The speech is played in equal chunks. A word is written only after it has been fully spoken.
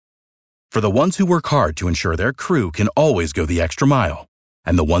For the ones who work hard to ensure their crew can always go the extra mile,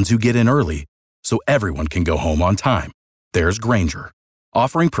 and the ones who get in early so everyone can go home on time, there's Grainger,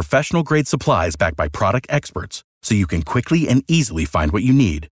 offering professional-grade supplies backed by product experts so you can quickly and easily find what you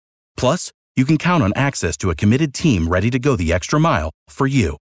need. Plus, you can count on access to a committed team ready to go the extra mile for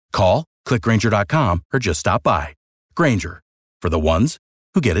you. Call, click Grainger.com, or just stop by. Grainger, for the ones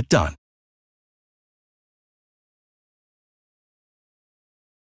who get it done.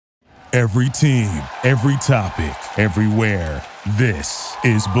 Every team, every topic, everywhere. This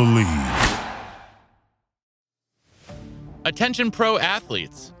is Believe. Attention pro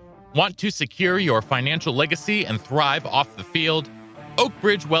athletes. Want to secure your financial legacy and thrive off the field?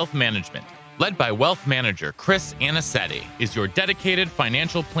 Oakbridge Wealth Management, led by wealth manager Chris Anicetti, is your dedicated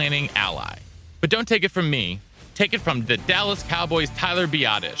financial planning ally. But don't take it from me. Take it from the Dallas Cowboys' Tyler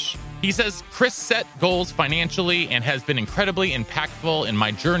Biadasz. He says, Chris set goals financially and has been incredibly impactful in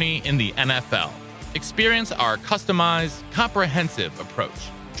my journey in the NFL. Experience our customized, comprehensive approach,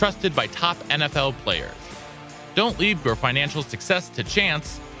 trusted by top NFL players. Don't leave your financial success to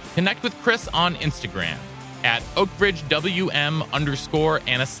chance. Connect with Chris on Instagram at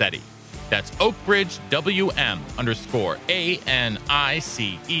OakbridgeWM_Anicetti. That's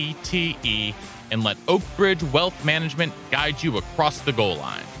OakbridgeWM_ANICETE, and let Oakbridge Wealth Management guide you across the goal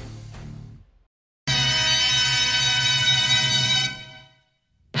line.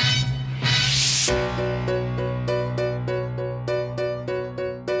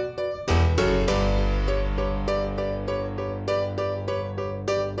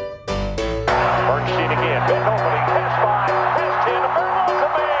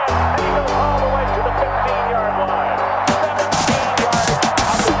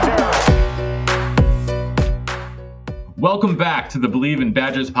 Welcome back to the Believe in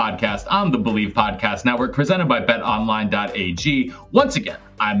Badgers podcast on the Believe Podcast Network, presented by BetOnline.ag. Once again,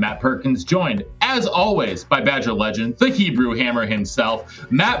 I'm Matt Perkins, joined, as always, by Badger legend, the Hebrew Hammer himself,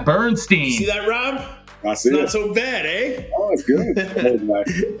 Matt Bernstein. See that, Rob? I see it's it. Not so bad, eh? Oh, it's good.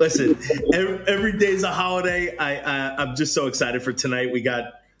 Listen, every day's a holiday. I'm just so excited for tonight. We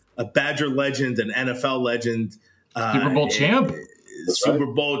got a Badger legend, an NFL legend. Super Bowl champ. Super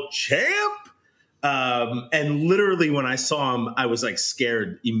Bowl champ. And literally when I saw him, I was like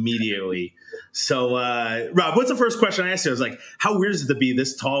scared immediately. So, Rob, what's the first question I asked you? I was like, how weird is it to be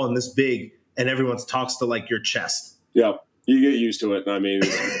this tall and this big and everyone talks to like your chest? Yeah, you get used to it. I mean,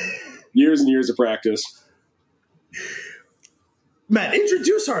 years and years of practice. Matt,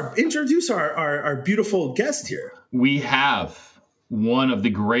 introduce our beautiful guest here. We have one of the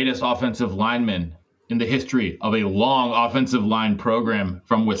greatest offensive linemen in the history of a long offensive line program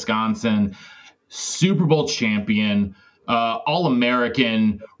from Wisconsin. Super Bowl champion,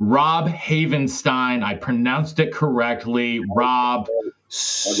 All-American, Rob Havenstein. I pronounced it correctly. Rob,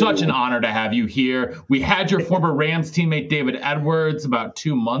 such an honor to have you here. We had your former Rams teammate David Edwards about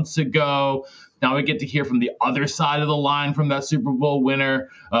 2 months ago. Now we get to hear from the other side of the line from that Super Bowl winner.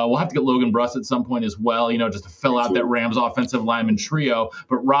 We'll have to get Logan Bruss at some point as well, just to fill out that Rams offensive lineman trio.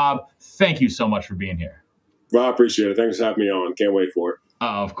 But Rob, thank you so much for being here. Well, I appreciate it. Thanks for having me on. Can't wait for it.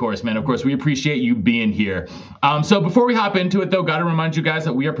 Of course, man. Of course, we appreciate you being here. So before we hop into it, though, got to remind you guys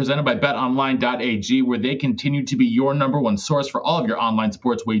that we are presented by BetOnline.ag, where they continue to be your number one source for all of your online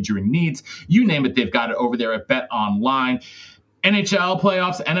sports wagering needs. You name it, they've got it over there at BetOnline. NHL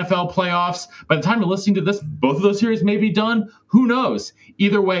playoffs, NFL playoffs. By the time you're listening to this, both of those series may be done. Who knows?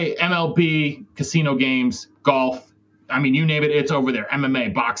 Either way, MLB, casino games, golf, I mean, you name it, it's over there.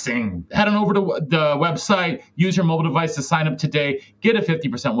 MMA, boxing. Head on over to the website. Use your mobile device to sign up today. Get a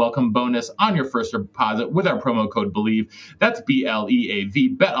 50% welcome bonus on your first deposit with our promo code BELIEVE. That's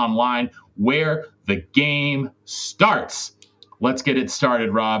BLEAV. Bet online, where the game starts. Let's get it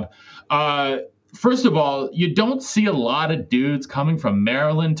started, Rob. First of all, you don't see a lot of dudes coming from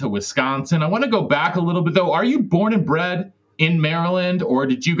Maryland to Wisconsin. I want to go back a little bit, though. Are you born and bred in Maryland, or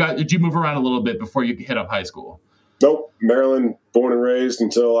did you move around a little bit before you hit up high school? Nope, Maryland, born and raised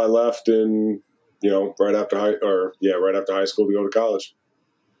until I left right after high school to go to college.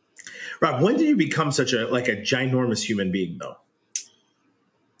 Rob, when did you become such a ginormous human being, though?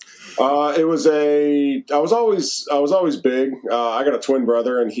 I was always big. I got a twin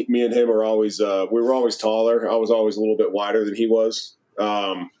brother, and me and him were always taller. I was always a little bit wider than he was.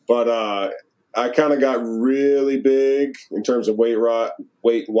 But I kind of got really big in terms of weight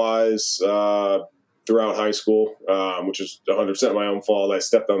wise throughout high school, which is 100% my own fault. I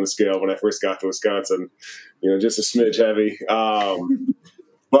stepped on the scale when I first got to Wisconsin, just a smidge heavy.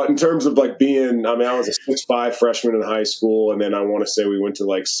 But in terms of I was a 6'5" freshman in high school, and then I want to say we went to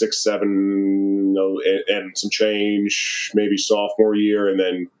 6'7", and some change, maybe sophomore year, and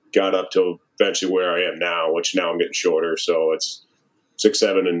then got up to eventually where I am now, which now I'm getting shorter. So it's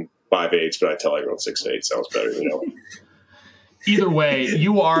 6'7" and 5'8", but I tell everyone 6'8" sounds better, Either way,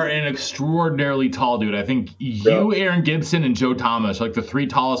 you are an extraordinarily tall dude. I think you, Aaron Gibson, and Joe Thomas are like the 3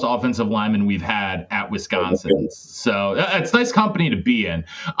 tallest offensive linemen we've had at Wisconsin. So it's nice company to be in.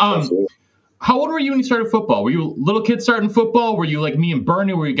 How old were you when you started football? Were you a little kid starting football? Were you like me and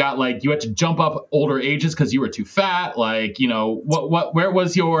Bernie, where you got you had to jump up older ages because you were too fat? What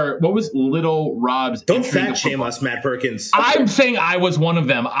was little Rob's? Don't fat shame us, Matt Perkins. I'm saying I was one of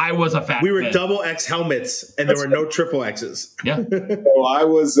them. I was a fat. We were kid. double X helmets, and there were no triple X's. Yeah. So I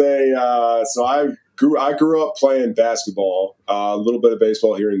was I grew up playing basketball, a little bit of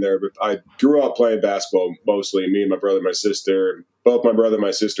baseball here and there, but I grew up playing basketball mostly. Me and my brother, and my sister. Both my brother and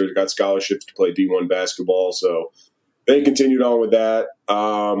my sister got scholarships to play D1 basketball, so they continued on with that.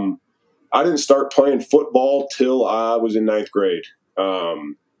 I didn't start playing football till I was in 9th grade.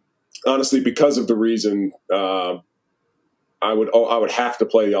 Honestly, because of the reason I would have to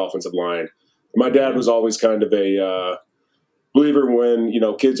play the offensive line. My dad was always kind of a believer when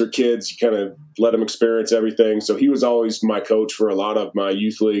kids are kids, you kind of let them experience everything. So he was always my coach for a lot of my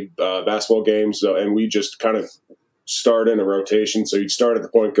youth league basketball games, and we just kind of start in a rotation. So you'd start at the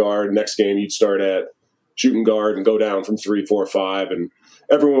point guard. Next game, you'd start at shooting guard and go down from 3, 4, 5. And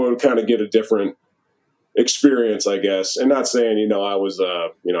everyone would kind of get a different experience, I guess. And not saying, I was,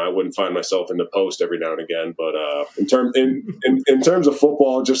 I wouldn't find myself in the post every now and again. But in terms of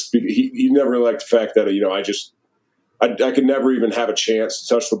football, he never really liked the fact that, I could never even have a chance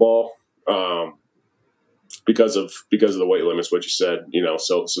to touch the ball because of the weight limits, what you said,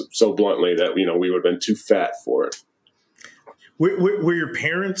 so bluntly that, we would have been too fat for it. Were your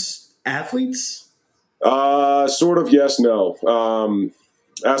parents athletes? Sort of, yes, no.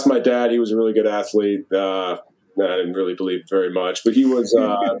 Asked my dad. He was a really good athlete. I didn't really believe very much, but he was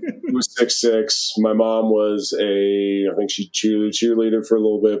 6'6". My mom was I think she cheerleaded for a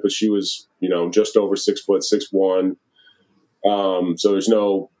little bit, but she was, just over 6 foot, 6'1". So there's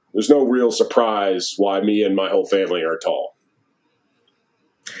no real surprise why me and my whole family are tall.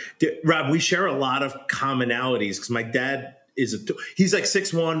 Rob, we share a lot of commonalities because my dad he's like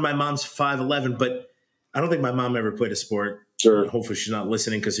 6'1", my mom's 5'11", but I don't think my mom ever played a sport. Sure. Hopefully she's not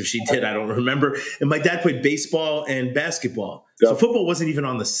listening, because if she did, I don't remember. And my dad played baseball and basketball. Yep. So football wasn't even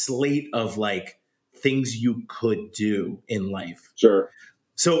on the slate of things you could do in life. Sure.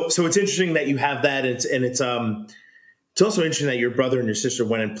 So it's interesting that you have that. It's also interesting that your brother and your sister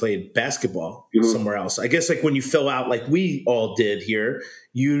went and played basketball somewhere else. I guess when you fill out like we all did here,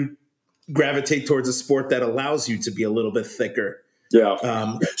 you gravitate towards a sport that allows you to be a little bit thicker. Yeah.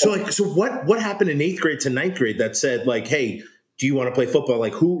 So what happened in 8th grade to 9th grade that said hey, do you want to play football?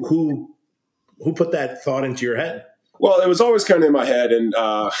 Who put that thought into your head? Well, it was always kind of in my head, and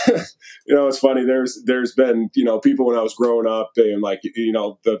it's funny. There's been people when I was growing up, and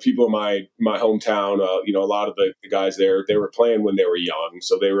the people in my hometown, a lot of the guys there, they were playing when they were young,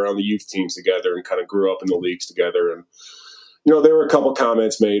 so they were on the youth teams together and kind of grew up in the leagues together. And there were a couple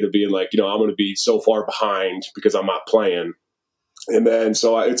comments made of being I'm going to be so far behind because I'm not playing. And then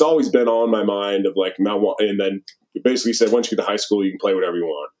so it's always been on my mind of and then it basically said once you get to high school, you can play whatever you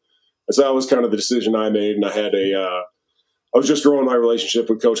want. And so that was kind of the decision I made, and I had I was just growing my relationship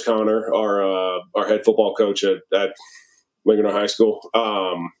with Coach Connor, our head football coach at Lincoln High School,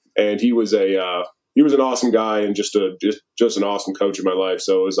 and he was an awesome guy and just an awesome coach in my life.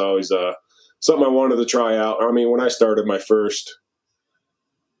 So it was always something I wanted to try out. I mean, when I started my first,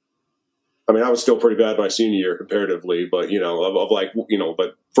 I was still pretty bad my senior year comparatively, but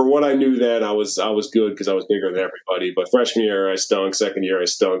but for what I knew then, I was good because I was bigger than everybody. But freshman year I stunk, second year I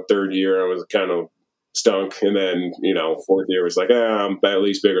stunk, third year I was kind of stunk, and then fourth year was I'm at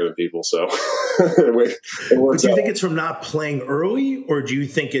least bigger than people. So, but do you think it's from not playing early, or do you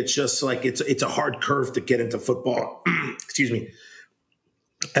think it's just it's a hard curve to get into football? Excuse me,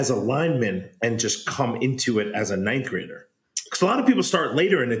 as a lineman and just come into it as a 9th grader? Because a lot of people start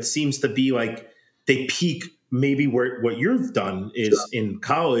later, and it seems to be they peak maybe where what you've done is in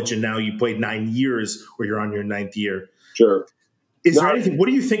college, and now you played 9 years where you're on your 9th year. Sure. Is there anything? What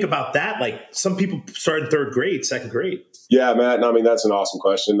do you think about that? Some people start in 3rd grade, 2nd grade. Yeah, Matt. That's an awesome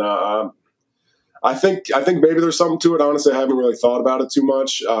question. I think maybe there's something to it. Honestly, I haven't really thought about it too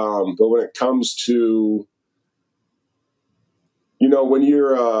much. But when it comes to, when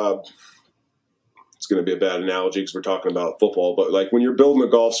you're, it's going to be a bad analogy because we're talking about football, but when you're building a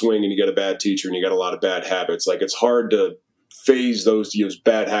golf swing and you get a bad teacher and you got a lot of bad habits, it's hard to phase those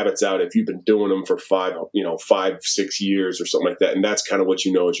bad habits out if you've been doing them for 5, 6 years or something like that. And that's kind of what is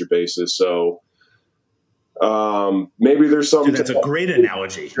your basis. So Maybe there's something. Dude, that's a great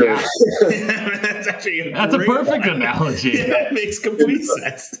analogy. Yeah. That's a perfect analogy. Yeah, it makes complete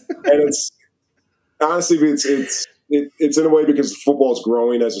sense. And it's honestly, it's in a way because football is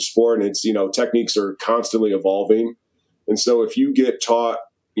growing as a sport, and it's, techniques are constantly evolving. And so if you get taught,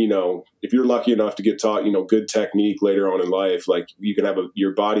 if you're lucky enough to get taught, good technique later on in life, like you can have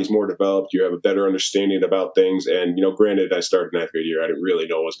your body's more developed, you have a better understanding about things. And, granted, I started ninth grade year. I didn't really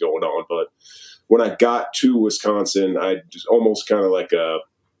know what was going on, but when I got to Wisconsin, I just almost kind of like a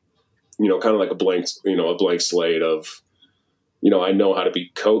blank slate of, I know how to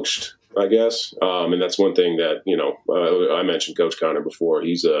be coached, I guess. And that's one thing that, I mentioned Coach Connor before.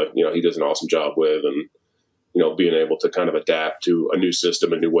 He's he does an awesome job with, and, being able to kind of adapt to a new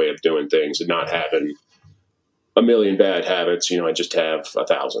system, a new way of doing things, and not having a million bad habits. I just have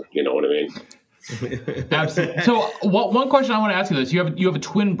 1,000, you know what I mean? Absolutely. So one question I want to ask you is, you have a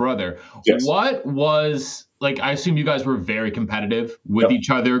twin brother. Yes. What was, I assume you guys were very competitive with each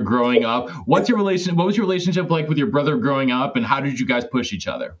other growing up. What was your relationship like with your brother growing up, and how did you guys push each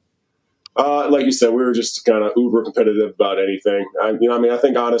other? Like you said, we were just kind of uber competitive about anything. I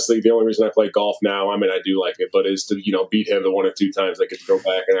think honestly, the only reason I play golf now, I do like it, but is to, beat him the 1 or 2 times I get to go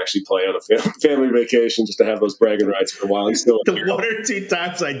back and actually play on a family vacation just to have those bragging rights for a while. He's still the 1 or 2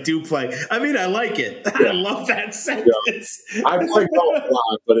 times I do play. I like it. Yeah. I love that sentence. Yeah. I play golf a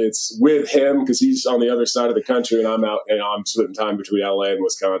lot, but it's with him because he's on the other side of the country, and I'm out, and I'm splitting time between LA and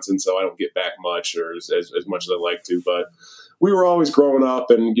Wisconsin, so I don't get back much or as much as I like to. But we were always growing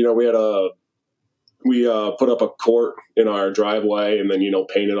up, and we put up a court in our driveway, and then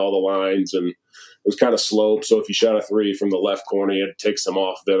painted all the lines, and it was kind of sloped. So if you shot a 3 from the left corner, you had to take some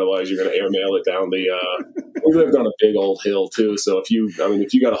off of it, otherwise you're going to airmail it down the. We lived on a big old hill too, so if you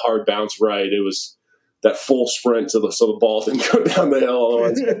got a hard bounce right, it was that full sprint so the ball didn't go down the hill.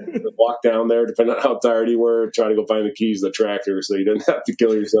 Otherwise, you walk down there, depending on how tired you were, try to go find the keys to the tractor, so you didn't have to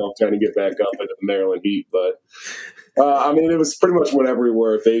kill yourself trying to get back up into the Maryland heat. But it was pretty much whatever we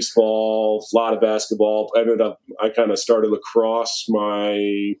were. Baseball, a lot of basketball. I kind of started lacrosse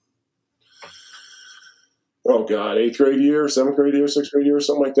my, 8th grade year, 7th grade year, 6th grade year,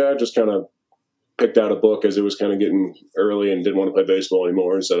 something like that. Just kind of picked out a book as it was kind of getting early and didn't want to play baseball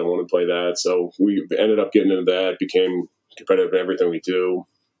anymore, and said I want to play that. So we ended up getting into that, became competitive in everything we do.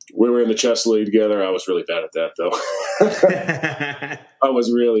 We were in the chess league together. I was really bad at that, though. I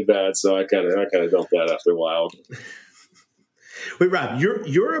was really bad, so I kind of dumped that after a while. Wait, Rob,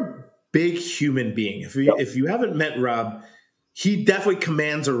 you're a big human being. If you haven't met Rob, he definitely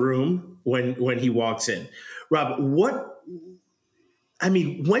commands a room when he walks in. Rob, when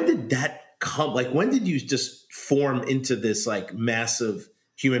did that come? When did you just form into this massive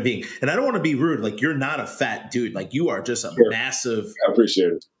human being? And I don't want to be rude. You're not a fat dude. You are just a massive. I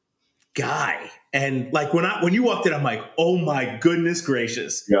appreciate it. Guy. And when you walked in, I'm like, oh my goodness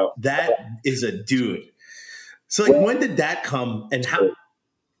gracious, that is a dude. So when did that come, and how?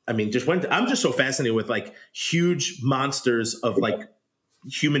 Just when? I'm just so fascinated with huge monsters of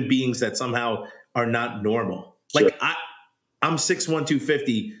human beings that somehow are not normal. Sure. I'm 6'1",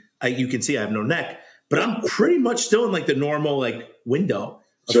 250. You can see I have no neck, but I'm pretty much still in the normal window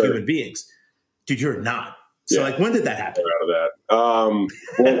of human beings. Dude, you're not. So when did that happen? Out of that.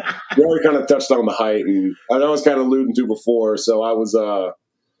 We already kind of touched on the height, and I was kind of alluding to before. So I was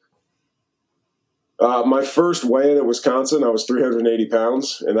my first weigh-in at Wisconsin, I was 380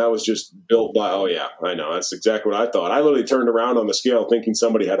 pounds, and that was just built by. Oh yeah, I know, that's exactly what I thought. I literally turned around on the scale thinking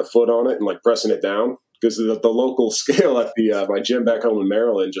somebody had a foot on it and pressing it down, because the local scale at the my gym back home in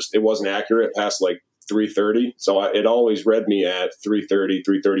Maryland it wasn't accurate past 330. So it always read me at 330,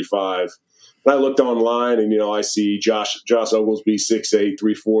 335. And I looked online, and I see Josh Oglesby 6'8",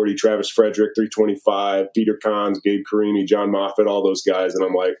 340, Travis Frederick 325, Peter Kahns, Gabe Carini, John Moffitt, all those guys, and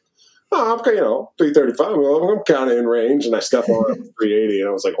I'm like, oh, okay, 335. Well, I'm kind of in range, and I step on 380, and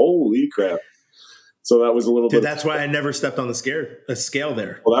I was like, holy crap! So that was a little bit. That's why I never stepped on the scale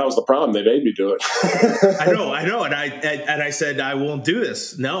there. Well, that was the problem. They made me do it. I know, and I said I won't do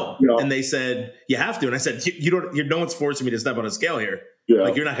this. No, and they said you have to, and I said you don't. No one's forcing me to step on a scale here.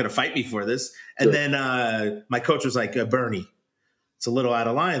 Yeah. You're not going to fight me for this. And then my coach was like, Bernie, it's a little out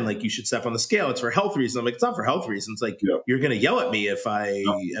of line. You should step on the scale. It's for health reasons. I'm like, it's not for health reasons. You're going to yell at me if I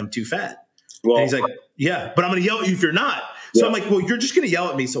am too fat. Well, and he's like, yeah, but I'm going to yell at you if you're not. So I'm like, well, you're just going to yell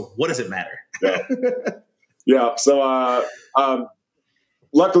at me. So what does it matter? Yeah. So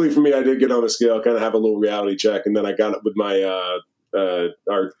luckily for me, I did get on the scale, kind of have a little reality check. And then I got it with my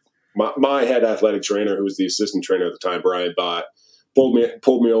my head athletic trainer, who was the assistant trainer at the time, Brian Bott. Pulled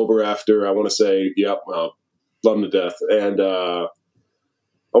me over after, I want to say, love him to death. And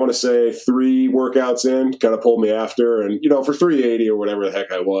I want to say 3 workouts in, kind of pulled me after. And, for 380 or whatever the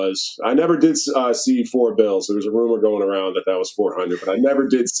heck I was, I never did see 4 bills. There was a rumor going around that was 400, but I never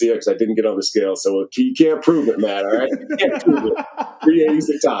did see it because I didn't get on the scale. So you can't prove it, Matt, all right? You can't prove it. 380 is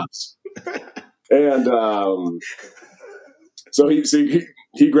the tops. And so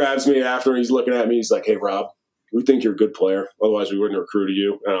he grabs me after, and he's looking at me. He's like, "Hey, Rob, we think you're a good player. Otherwise, we wouldn't have recruited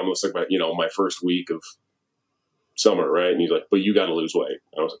you." And I'm almost like, my first week of summer, right? And he's like, "But you got to lose weight."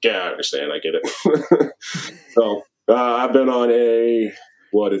 I was like, "Yeah, I understand. I get it." So I've been on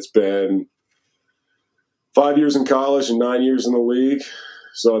it's been 5 years in college and 9 years in the league.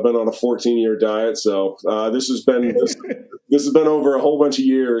 So I've been on a 14-year diet. So this has been over a whole bunch of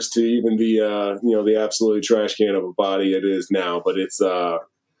years to even the absolutely trash can of a body it is now. But it's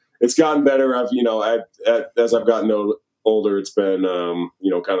gotten better. As I've gotten older, it's been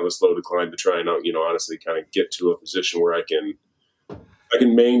kind of a slow decline to try and honestly kind of get to a position where I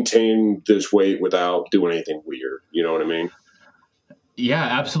can maintain this weight without doing anything weird. You know what I mean? Yeah,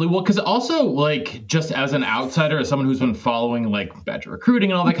 absolutely. Well, because also, like, just as an outsider, as someone who's been following, like, Badger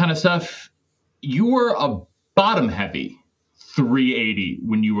recruiting and all that kind of stuff, you were a bottom-heavy 380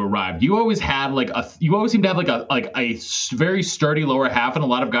 when you arrived. You always had, you always seem to have, a very sturdy lower half, and a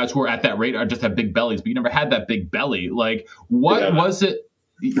lot of guys who are at that rate just have big bellies, but you never had that big belly. Like, what was it?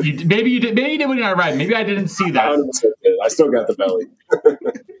 Maybe you did when you arrived. Maybe I didn't see that. I still got the belly.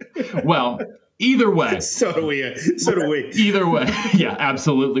 Well, either way. So do we. Either way. Yeah,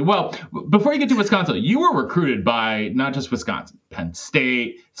 absolutely. Well, before you get to Wisconsin, you were recruited by not just Wisconsin, Penn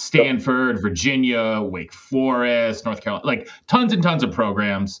State, Stanford, Virginia, Wake Forest, North Carolina, like tons and tons of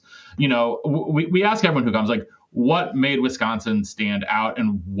programs. We ask everyone who comes, like, what made Wisconsin stand out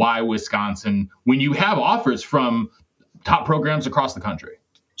and why Wisconsin when you have offers from top programs across the country?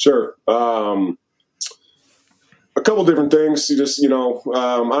 Sure. A couple different things.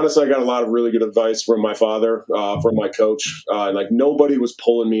 Honestly, I got a lot of really good advice from my father, from my coach. Nobody was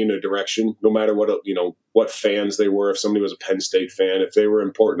pulling me in a direction, no matter what fans they were. If somebody was a Penn State fan, if they were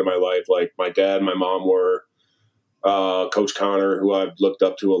important to my life, like my dad and my mom were, Coach Connor, who I've looked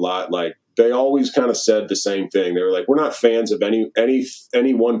up to a lot, like they always kind of said the same thing. They were like, "We're not fans of any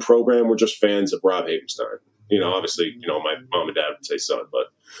one program. We're just fans of Rob Havenstein." Obviously, my mom and dad would say son, but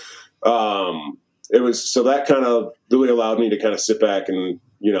it was, so that kind of really allowed me to kind of sit back and,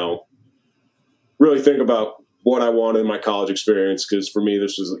 really think about what I wanted in my college experience. Cause for me,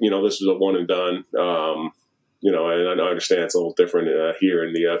 this was a one and done, and I understand it's a little different here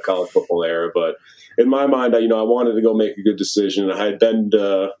in the college football era, but in my mind, I wanted to go make a good decision. I had been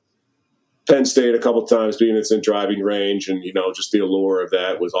to Penn State a couple of times, being it's in driving range, and, just the allure of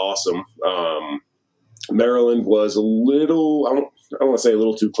that was awesome. Maryland was a little, I don't want to say a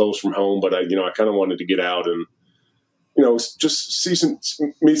little too close from home, but I kind of wanted to get out and, just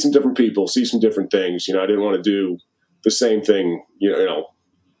meet some different people, see some different things. I didn't want to do the same thing,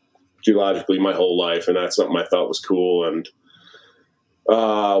 geologically my whole life. And that's something I thought was cool. And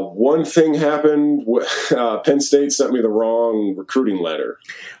one thing happened, Penn State sent me the wrong recruiting letter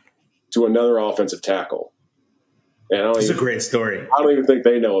to another offensive tackle. And it's a great story. I don't even think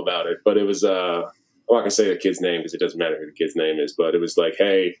they know about it, but it was, I'm not going to say the kid's name because it doesn't matter who the kid's name is, but it was like,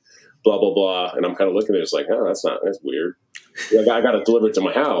 "Hey, blah, blah, blah." And I'm kind of looking at it, it's like, "Oh, that's weird." I got it delivered to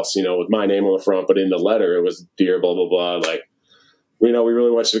my house, with my name on the front, but in the letter, it was "Dear blah, blah, blah." Like, we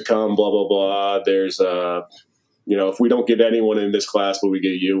really want you to come, blah, blah, blah. There's, if we don't get anyone in this class, but we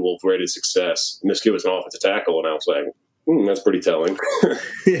get you, we'll rate it success. And this kid was an offensive tackle. And I was like, that's pretty telling.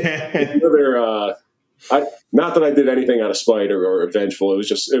 Yeah. Not that I did anything out of spite or vengeful. It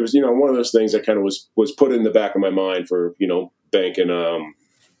was one of those things that kind of was put in the back of my mind for, banking,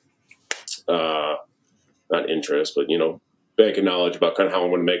 not interest, but, banking knowledge about kind of how I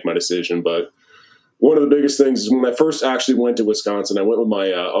want to make my decision. But one of the biggest things is when I first actually went to Wisconsin, I went with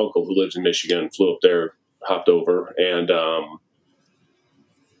my uncle who lives in Michigan, flew up there, hopped over, and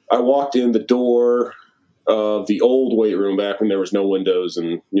I walked in the door of the old weight room back when there was no windows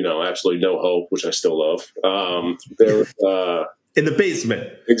and, absolutely no hope, which I still love. There was in the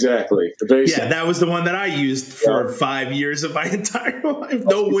basement. Exactly. The basement. Yeah, that was the one that I used for 5 years of my entire life.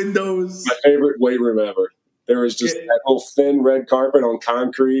 No windows. My favorite weight room ever. There was just that whole thin red carpet on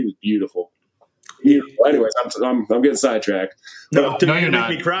concrete. It was beautiful. Beautiful. Anyways, I'm getting sidetracked. No, you're not.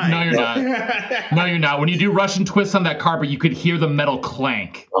 Make me cry. No, you're not. No, you're not. When you do Russian twists on that carpet, you could hear the metal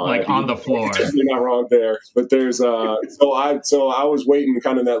clank on the floor. You're not wrong there. But there's so I was waiting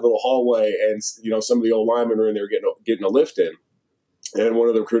kind of in that little hallway, and some of the old linemen were in there getting a lift in. And one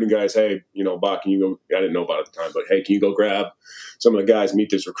of the recruiting guys, hey, Bach, can you go? I didn't know about it at the time, but hey, can you go grab some of the guys, meet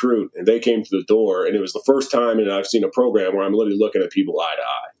this recruit? And they came to the door, and it was the first time I've seen a program where I'm literally looking at people eye to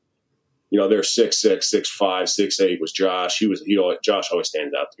eye. They're 6'6", 6'5", 6'8" was Josh. Josh always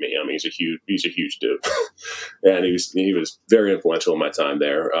stands out to me. I mean, he's a huge dude, and he was very influential in my time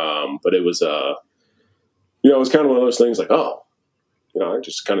there. But it was it was kind of one of those things like, oh, I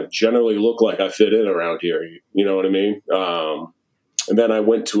just kind of generally look like I fit in around here. You know what I mean? And then I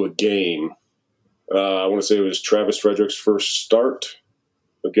went to a game. I want to say it was Travis Frederick's first start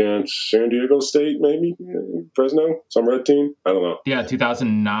against San Diego State, maybe Fresno, some red team. I don't know. Yeah,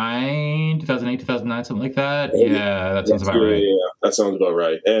 2009, 2008, 2009, something like that. Yeah, that sounds about right. Yeah, that sounds about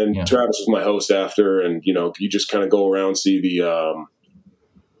right. And Travis was my host after, and you just kind of go around, see the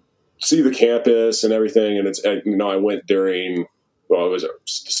campus and everything. And it's I went during. Well, it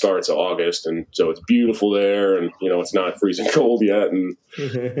starts of August, and so it's beautiful there, and it's not freezing cold yet, and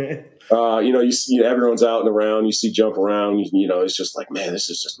you see everyone's out and around. You see jump around. It's just like, man, this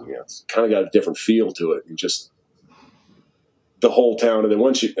is just it's kind of got a different feel to it, and just the whole town. And then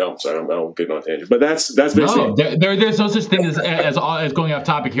once I'm getting on tangent, but that's basically there's no such thing as going off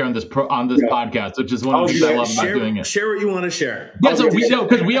topic here on this podcast, which is one of the things I love about doing it. Share what you want to share. Yeah, so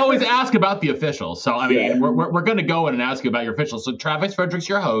because we always ask about the officials. So I mean, we're going to go in and ask you about your officials. So Travis Frederick's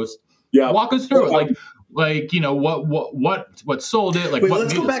your host. Yeah, walk us through it. What sold it? Like, wait,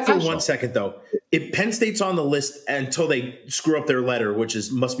 let's go back for 1 second though. If Penn State's on the list until they screw up their letter, which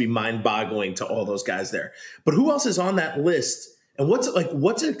must be mind-boggling to all those guys there. But who else is on that list? And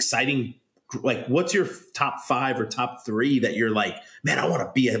what's exciting? Like, what's your top 5 or top 3 that you're like, man, I want to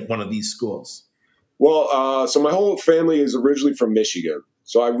be at one of these schools? Well, so my whole family is originally from Michigan,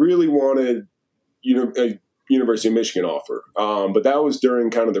 so I really wanted, a University of Michigan offer. But that was during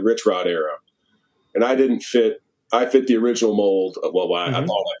kind of the Rich Rod era, and I didn't fit. I fit the original mold. I thought I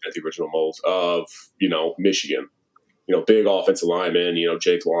fit the original mold of Michigan. Big offensive lineman.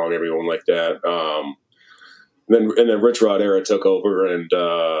 Jake Long, everyone like that. And then Rich Rod era took over, and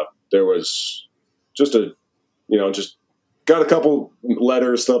there was just just got a couple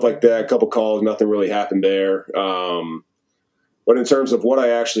letters, stuff like that, a couple calls. Nothing really happened there. But in terms of what I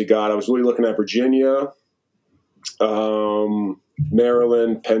actually got, I was really looking at Virginia,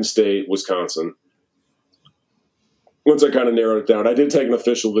 Maryland, Penn State, Wisconsin. Once I kind of narrowed it down, I did take an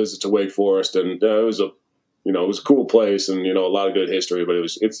official visit to Wake Forest, and it was a cool place, and a lot of good history. But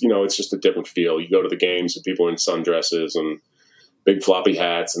it's just a different feel. You go to the games, and people are in sundresses and big floppy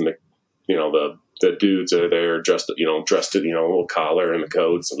hats, and the dudes are there dressed in a little collar and the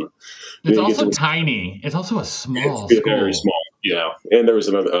coats, and it's also tiny. It's also a small school. Very small. Yeah, and there was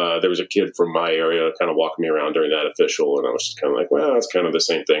a kid from my area kind of walking me around during that official, and I was just kind of like, well, that's kind of the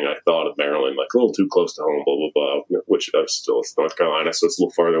same thing I thought of Maryland, like a little too close to home, blah blah blah. Which it's North Carolina, so it's a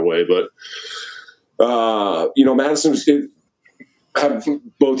little farther away. But Madison's. Have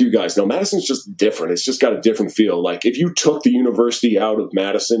both you guys know Madison's just different. It's just got a different feel. Like if you took the university out of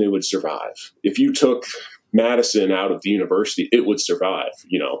Madison, it would survive. If you took Madison out of the university, it would survive.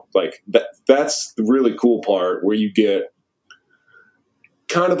 Like that's the really cool part where you get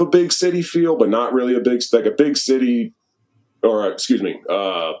kind of a big city feel, but not really a big city, or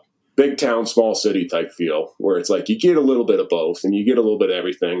big town, small city type feel, where it's like you get a little bit of both and you get a little bit of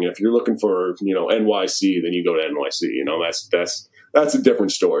everything. If you're looking for, NYC, then you go to NYC. That's a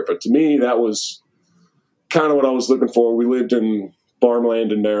different story. But to me, that was kind of what I was looking for. We lived in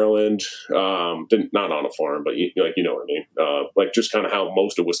farmland in Maryland, not on a farm, but you know what I mean. Like just kind of how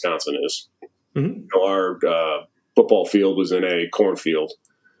most of Wisconsin is. Mm-hmm. Our football field was in a cornfield,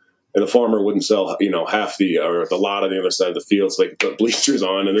 and the farmer wouldn't sell, half the lot on the other side of the field, so they could put bleachers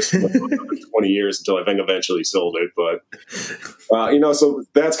on. And this was 20 years until I think eventually sold it. But so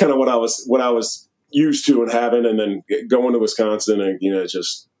that's kind of what I was used to and having, and then going to Wisconsin, and it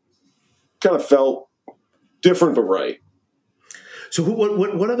just kind of felt different but right. So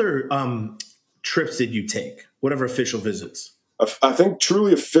what other trips did you take? Whatever official visits? I think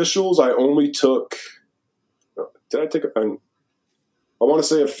truly officials, I only took. Did I take? I want to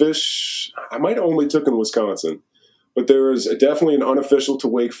say a fish. I might have only took in Wisconsin, but there was definitely an unofficial to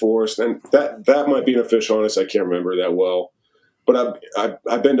Wake Forest, and that might be an official. Honestly, I can't remember that well. But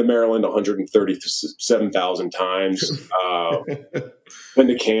I've been to Maryland 137,000 times. Been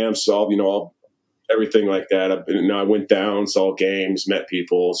to camps, all everything like that. I went down, saw games, met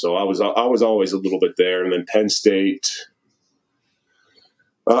people. So I was always a little bit there. And then Penn State,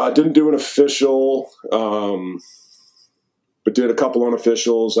 didn't do an official, but did a couple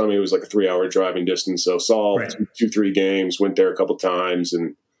unofficials. I mean, it was like a 3-hour driving distance. So saw 2-3 games. Went there a couple times,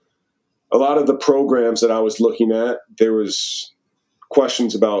 and a lot of the programs that I was looking at, there was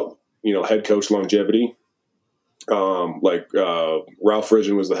questions about, head coach longevity. Ralph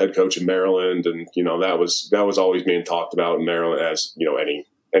Friedgen was the head coach in Maryland, and that was always being talked about in Maryland, as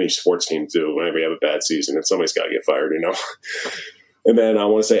any sports team do. Whenever you have a bad season, and somebody's got to get fired, And then I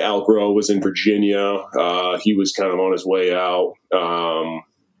want to say Al Groh was in Virginia. He was kind of on his way out.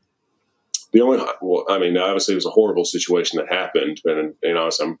 Obviously it was a horrible situation that happened, and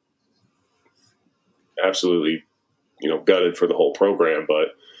so I'm absolutely gutted for the whole program, but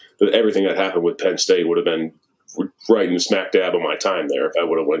everything that happened with Penn State would have been right in the smack dab of my time there if I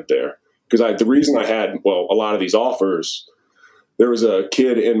would have went there. Because the reason I had a lot of these offers, there was a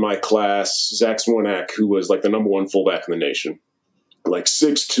kid in my class, Zach Swinak, who was like the number one fullback in the nation, like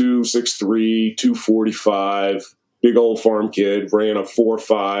 6'2", 6'3", 245, big old farm kid, ran a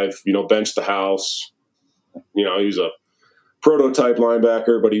 4.5, benched the house. He was a prototype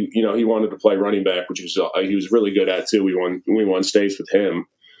linebacker, but he wanted to play running back, which he was really good at too. We won states with him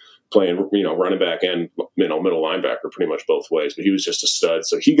playing, running back and middle linebacker, pretty much both ways. But he was just a stud.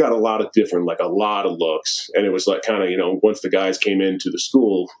 So he got a lot of looks, and it was like kind of once the guys came into the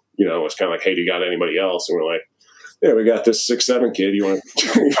school, it was kind of like, hey, do you got anybody else? And we're like, yeah, we got this 6'7" kid. You want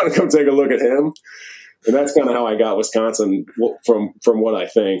to come take a look at him? And that's kind of how I got Wisconsin from what I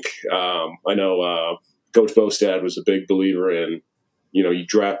think. I know Coach Bostad was a big believer in,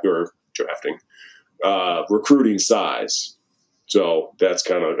 drafting, recruiting size. So that's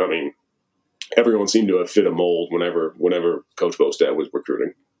kind of, everyone seemed to have fit a mold whenever Coach Bostad was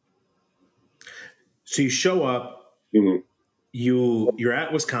recruiting. So you show up, mm-hmm. You're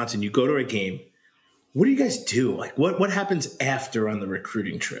at Wisconsin, you go to a game. What do you guys do? Like what happens after on the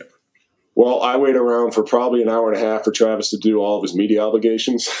recruiting trip? Well, I wait around for probably an hour and a half for Travis to do all of his media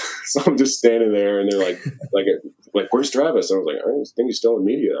obligations. So I'm just standing there, and they're like, where's Travis? And I was like, I think he's still in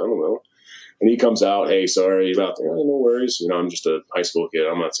media. I don't know. And he comes out, hey, sorry about that. Oh, no worries. I'm just a high school kid.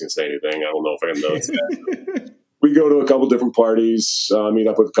 I'm not going to say anything. I don't know if I can know that. We go to a couple different parties, meet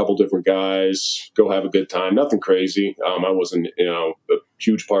up with a couple different guys, go have a good time. Nothing crazy. I wasn't, a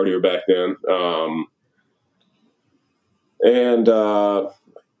huge partier back then.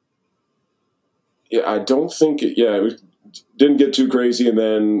 I don't think it didn't get too crazy. And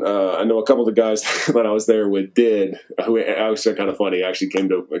then I know a couple of the guys that I was there with did, who actually kind of funny, actually came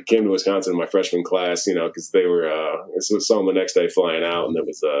to Wisconsin in my freshman class, because they were, saw them the next day flying out, and there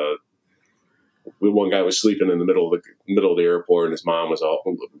was one guy was sleeping in the middle of the airport, and his mom was all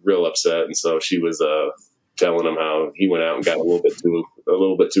real upset, and so she was telling him how he went out and got a little bit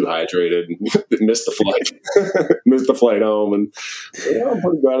too hydrated and missed the flight home, and I'm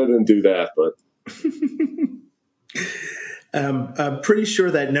pretty glad I didn't do that, but. I'm pretty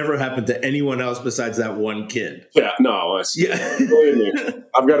sure that never happened to anyone else besides that one kid. Yeah, no. Believe me,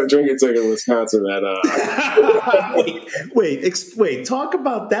 I've got a drinking ticket in Wisconsin Wait. Talk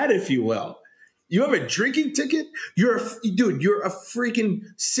about that, if you will. You have a drinking ticket? You're a freaking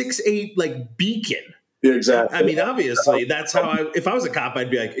 6'8" like beacon. Yeah, exactly. I mean, obviously, that's how if I was a cop,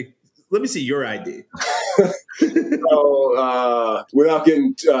 I'd be like, let me see your ID. So, without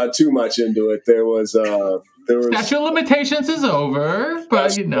getting too much into it, there was statute of limitations is over,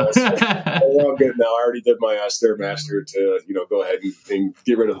 but I'm good now. I already did my Stairmaster to go ahead and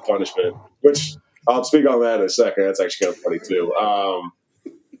get rid of the punishment, which I'll speak on that in a second. That's actually kind of funny too.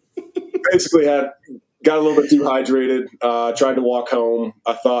 Basically, got a little bit too hydrated. Tried to walk home.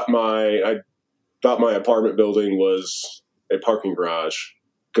 I thought my apartment building was a parking garage.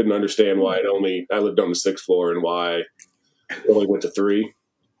 Couldn't understand why I lived on the 6th floor and why I only went to 3.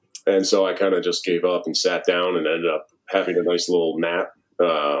 And so I kind of just gave up and sat down and ended up having a nice little nap,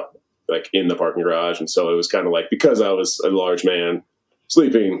 in the parking garage. And so it was kind of like, because I was a large man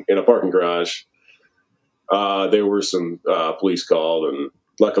sleeping in a parking garage, there were some police called, and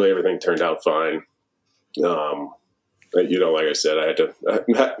luckily everything turned out fine. Like I said, I had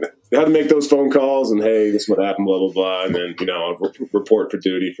to make those phone calls, and hey, this is what happened, blah, blah, blah. And then, report for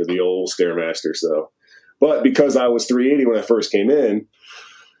duty for the old Stairmaster. So, but because I was 380 when I first came in,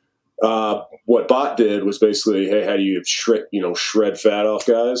 what Bot did was basically, hey, how do you shred fat off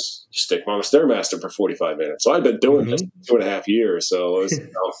guys? You stick them on a Stairmaster for 45 minutes. So I've been doing this 2.5 years. So it was,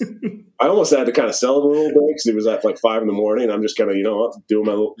 I almost had to kind of sell it a little bit because it was at like 5 a.m. I'm just kind of,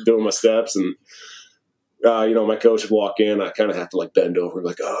 doing my steps, and my coach would walk in. I kind of have to bend over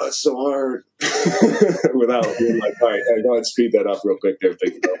and oh, it's so hard without being like, all right, go ahead and speed that up real quick there.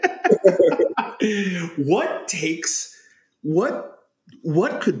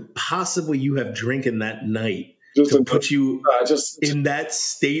 What could possibly you have drinking that night Just to put you in that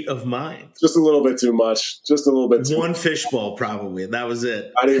state of mind. Just a little bit too much. Just a little bit too One fishbowl, probably. That was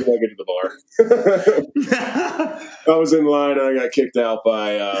it. I didn't make it to the bar. I was in line and I got kicked out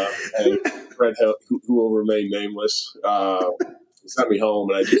by a Red Hill who will remain nameless. Sent me home,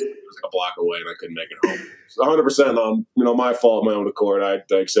 and I just was a block away, and I couldn't make it home. So 100% on my fault, my own accord. I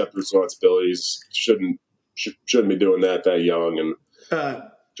accept responsibilities. Shouldn't be doing that young, and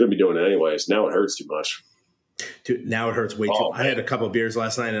shouldn't be doing it anyways. Now it hurts too much. Dude, now it hurts way too much. I had a couple of beers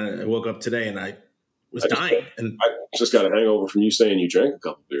last night, and I woke up today, and I was dying. And I just got a hangover from you saying you drank a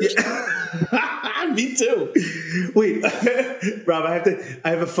couple beers. Yeah. Me too. Wait, Rob, I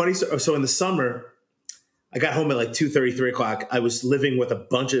have a funny story. So in the summer, I got home at like 2:30, 3 o'clock. I was living with a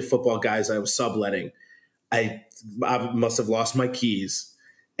bunch of football guys I was subletting. I must have lost my keys.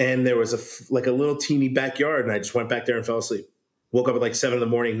 And there was a little teeny backyard, and I just went back there and fell asleep. Woke up at like 7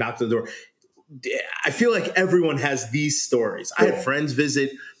 a.m, knocked on the door. I feel like everyone has these stories. I had friends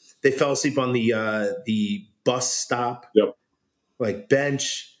visit. They fell asleep on the bus stop, like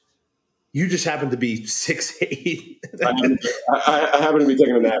bench. You just happened to be 6'8". I happen to be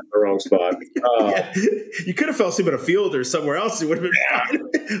taking a nap in the wrong spot. Yeah. You could have fell asleep at a field or somewhere else. It would have been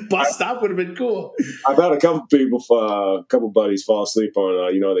fine. Bus stop would have been cool. I've had a couple buddies fall asleep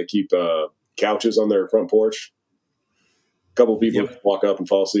on, they keep couches on their front porch. A couple people walk up and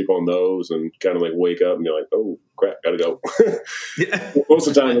fall asleep on those and kind of like wake up and be like, oh, crap, gotta go. Most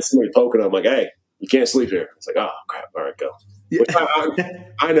of the time, it's somebody poking. I'm like, hey, you can't sleep here. It's like, oh, crap, all right, go. Yeah.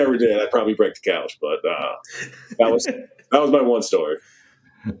 I never did. I'd probably break the couch, but that was my one story.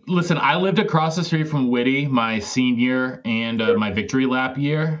 Listen, I lived across the street from Whitty my senior and my victory lap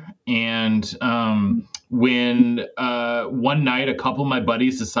year. And when one night a couple of my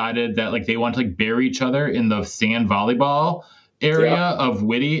buddies decided that like they want to like bury each other in the sand volleyball area of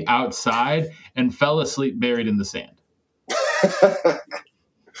Whitty outside and fell asleep buried in the sand.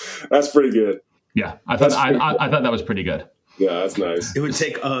 That's pretty good. Yeah, I thought that was pretty good. Yeah, that's nice. It would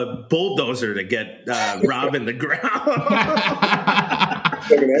take a bulldozer to get Rob in the ground.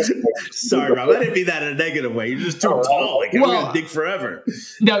 Sorry, Rob. I didn't mean that in a negative way. You're just too tall. Like, we're going to dig forever.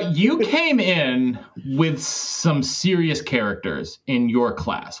 Now, you came in with some serious characters in your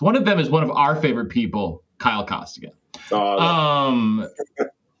class. One of them is one of our favorite people, Kyle Costigan.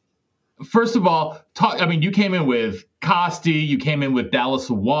 First of all, you came in with Costi, you came in with Dallas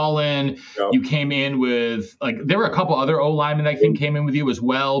Wallen, you came in with, there were a couple other O-linemen that I think came in with you as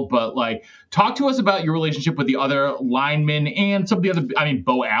well, but, talk to us about your relationship with the other linemen and some of the other,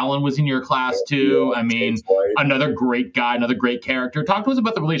 Bo Allen was in your class too. Another great guy, another great character. Talk to us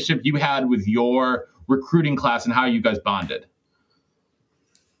about the relationship you had with your recruiting class and how you guys bonded.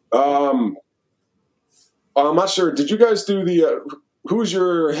 I'm not sure. Did you guys do who was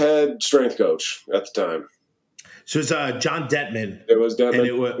your head strength coach at the time? So it was John Detman. It was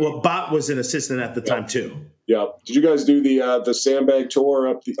Detman. And Bott was an assistant at the time too. Yeah. Did you guys do the sandbag tour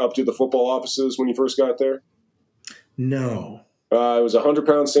up to the football offices when you first got there? No. It was a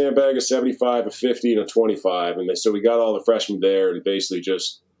 100-pound sandbag, a 75, a 50, and a 25. And so we got all the freshmen there, and basically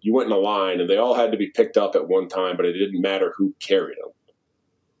just you went in a line, and they all had to be picked up at one time, but it didn't matter who carried them.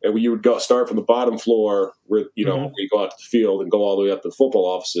 And you would start from the bottom floor, where you go out to the field and go all the way up to the football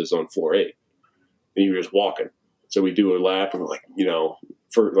offices on floor 8. And you were just walking. So we do a lap, and we're like,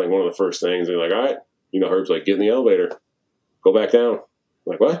 for one of the first things, they're like, all right, Herb's like, get in the elevator, go back down. I'm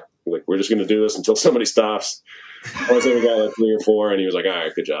like, what? We're like, we're just going to do this until somebody stops. I was we got like 3 or 4, and he was like, all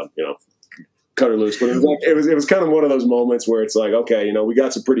right, good job, cut her loose. But it was kind of one of those moments where it's like, okay, we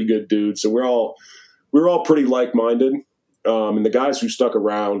got some pretty good dudes, so we were all pretty like-minded. And the guys who stuck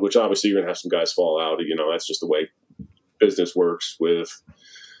around, which obviously you're going to have some guys fall out, that's just the way business works with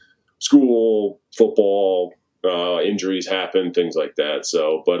school, football, injuries happen, things like that.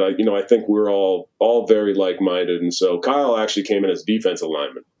 So, but I think we're all very like-minded. And so Kyle actually came in as defensive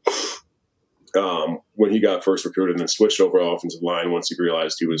lineman when he got first recruited, and then switched over to offensive line once he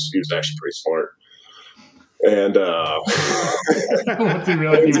realized he was actually pretty smart. And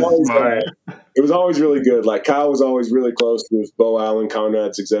it was always really good. Like Kyle was always really close with Bo Allen,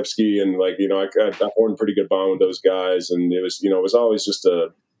 Conrad Zagzebski, and I formed a pretty good bond with those guys. And it was always just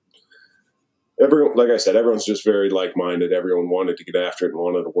everyone, like I said, everyone's just very like-minded. Everyone wanted to get after it and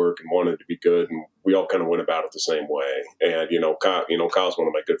wanted to work and wanted to be good, and we all kind of went about it the same way. And Kyle's one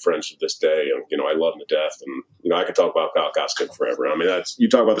of my good friends to this day. And I love him to death. And I could talk about Kyle Costigan forever. That's, you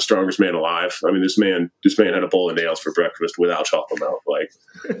talk about the strongest man alive. This man had a bowl of nails for breakfast without chocolate milk.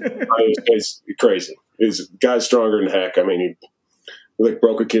 It's crazy. His guy's stronger than heck. like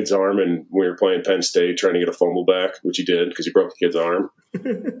broke a kid's arm, and we were playing Penn State trying to get a fumble back, which he did because he broke the kid's arm.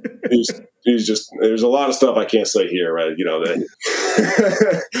 He's just, there's a lot of stuff I can't say here, right? That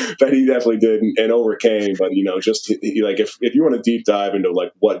that he definitely did and overcame. But just like if you want to deep dive into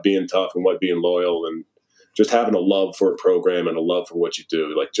like what being tough and what being loyal and just having a love for a program and a love for what you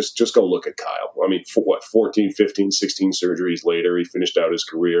do, like just go look at Kyle. I mean, 14, 15, 16 surgeries later, he finished out his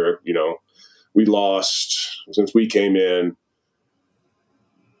career. We lost since we came in.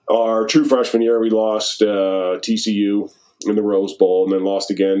 Our true freshman year, we lost TCU in the Rose Bowl, and then lost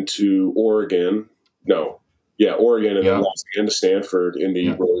again to Oregon. Oregon, and then lost again to Stanford in the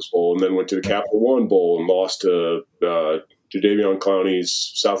Rose Bowl, and then went to the Capital One Bowl and lost to Jadeveon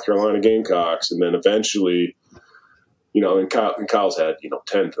Clowney's South Carolina Gamecocks, and then eventually, and Kyle's had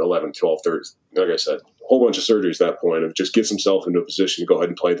 10, 11, 12, 13, like I said, a whole bunch of surgeries at that point, of just gets himself into a position to go ahead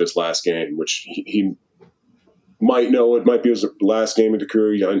and play this last game, which he might know it might be his last game of the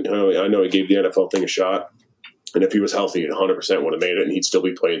career. I know he gave the NFL thing a shot. And if he was healthy, he 100% would have made it, and he'd still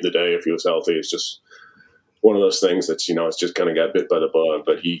be playing today if he was healthy. It's just one of those things that's, it's just kind of got bit by the bug.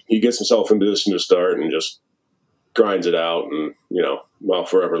 But he gets himself in position to start and just grinds it out. And, I'll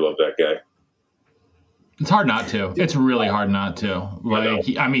forever love that guy. It's hard not to. It's really hard not to. Like,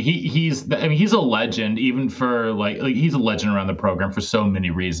 he's a legend, even for like he's a legend around the program for so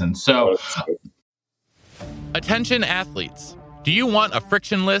many reasons. So, attention athletes. Do you want a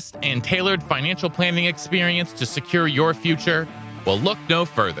frictionless and tailored financial planning experience to secure your future? Well, look no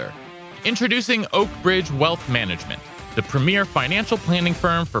further. Introducing Oak Ridge Wealth Management, the premier financial planning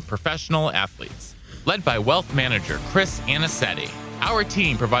firm for professional athletes. Led by wealth manager Chris Anicetti, our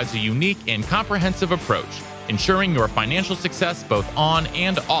team provides a unique and comprehensive approach, ensuring your financial success both on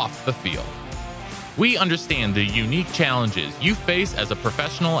and off the field. We understand the unique challenges you face as a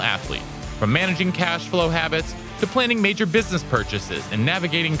professional athlete, from managing cash flow habits to planning major business purchases and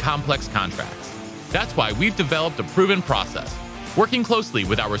navigating complex contracts. That's why we've developed a proven process, working closely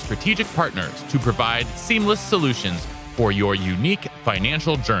with our strategic partners to provide seamless solutions for your unique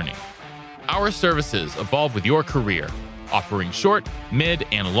financial journey. Our services evolve with your career, offering short, mid,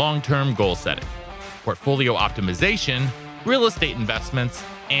 and long-term goal setting, portfolio optimization, real estate investments,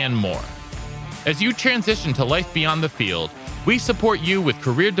 and more. As you transition to life beyond the field, we support you with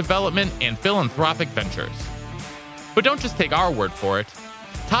career development and philanthropic ventures. But don't just take our word for it.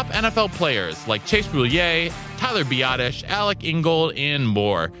 Top NFL players like Chase Boulier, Tyler Biadasz, Alec Ingold, and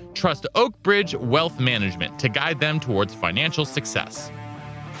more trust Oak Ridge Wealth Management to guide them towards financial success.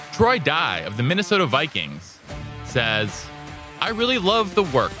 Troy Dye of the Minnesota Vikings says, "I really love the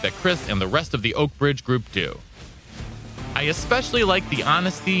work that Chris and the rest of the Oak Ridge group do. I especially like the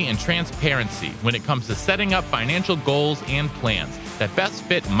honesty and transparency when it comes to setting up financial goals and plans that best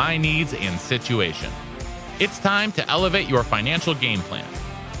fit my needs and situation. It's time to elevate your financial game plan.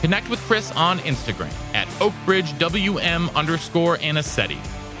 Connect with Chris on Instagram at OakBridgeWM_Anicetti.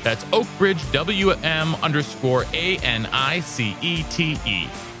 That's OakBridgeWM_ANICETE.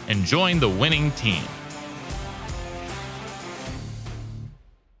 And join the winning team."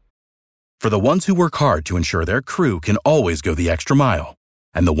 For the ones who work hard to ensure their crew can always go the extra mile,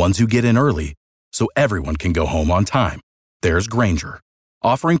 and the ones who get in early so everyone can go home on time, there's Grainger,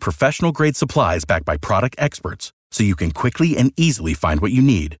 offering professional-grade supplies backed by product experts so you can quickly and easily find what you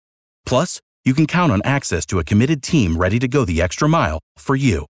need. Plus, you can count on access to a committed team ready to go the extra mile for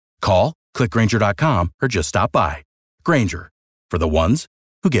you. Call, click Grainger.com, or just stop by. Grainger, for the ones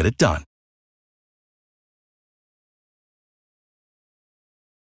who get it done.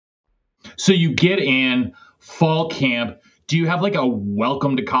 So you get in fall camp. Do you have like a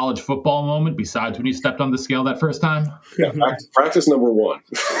welcome to college football moment besides when you stepped on the scale that first time? Yeah, practice number one.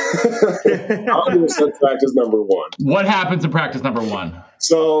 I'm going to say practice number one. What happens in practice number one?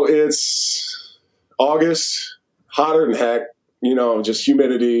 So it's August, hotter than heck, just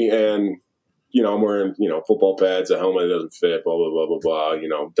humidity, and, I'm wearing, football pads, a helmet that doesn't fit, blah, blah, blah, blah, blah,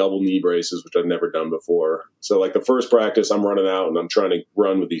 double knee braces, which I've never done before. So like the first practice, I'm running out and I'm trying to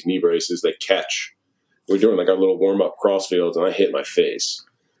run with these knee braces. They catch. We're doing like our little warm-up cross fields, and I hit my face.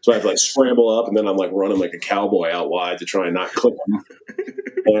 So I have to like scramble up, and then I'm like running like a cowboy out wide to try and not clip them.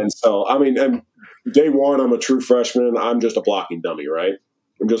 And so, and day one, I'm a true freshman. I'm just a blocking dummy, right?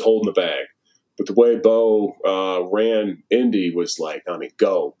 I'm just holding the bag. But the way Bo ran Indy was like,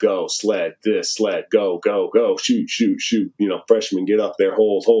 go, sled, this, sled, go, shoot. Freshman, get up there,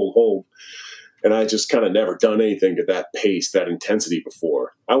 hold. And I just kind of never done anything at that pace, that intensity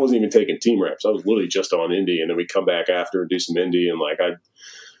before. I wasn't even taking team reps. I was literally just on Indy, and then we come back after and do some Indy. And like I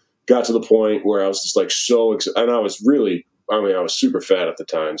got to the point where I was just like so excited. And I was really was super fat at the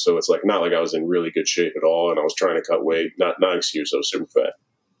time. So it's like, not like I was in really good shape at all. And I was trying to cut weight, not excuse. I was super fat.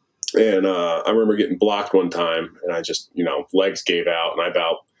 And I remember getting blocked one time and I just, legs gave out and I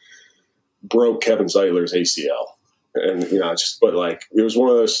about broke Kevin Zeitler's ACL. And, but like, it was one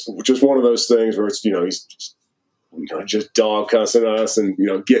of those things where it's, he's just dog cussing us and,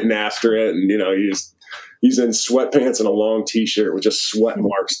 getting after it. And, he's in sweatpants and a long t-shirt with just sweat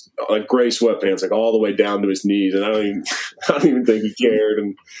marks, like gray sweatpants, like all the way down to his knees. And I don't even think he cared.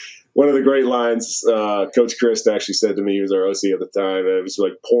 And one of the great lines, Coach Chris actually said to me, he was our OC at the time, and it was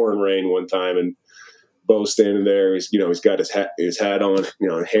like pouring rain one time, and Bo's standing there. He's got his hat on,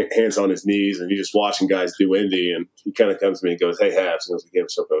 hands on his knees, and he's just watching guys do Indy. And he kind of comes to me and goes, "Hey, Habs," and I was like, "Yeah,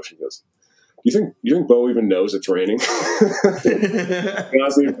 what's up, Coach?" He goes, You think Bo even knows it's raining?"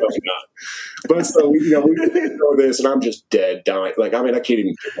 Honestly, probably not. But so we throw this, and I'm just dead, dying. Like, I can't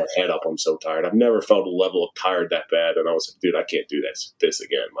even pick my head up. I'm so tired. I've never felt a level of tired that bad. And I was like, dude, I can't do this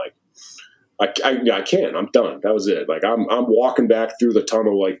again. Like, I can't. I'm done. That was it. Like, I'm walking back through the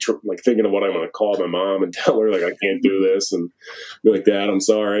tunnel, like thinking of what I'm going to call my mom and tell her, like, I can't do this, and be like, Dad, I'm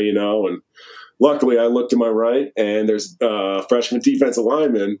sorry, And luckily, I look to my right, and there's a freshman defensive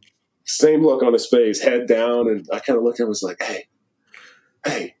lineman. Same look on his face, head down, and I kind of looked at him and was like,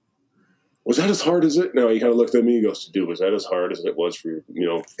 hey, was that as hard as it? No, he kind of looked at me and goes, dude, was that as hard as it was for you,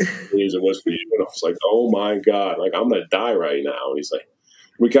 as it was for you? And I was like, oh my God, like, I'm going to die right now. And he's like,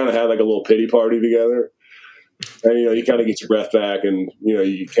 we kind of had like a little pity party together. And, you kind of get your breath back and,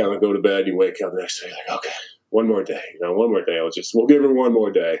 you kind of go to bed and you wake up the next day, like, okay, one more day, one more day. We'll give him one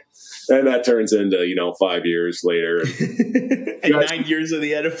more day. And that turns into, 5 years later. And 9 years of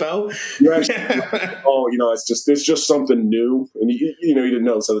the NFL. It's just something new. And you didn't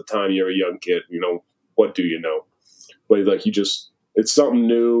know this at the time. You're a young kid, what do you know? But like, it's something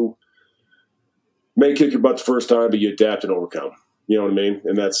new. May kick your butt the first time, but you adapt and overcome. You know what I mean?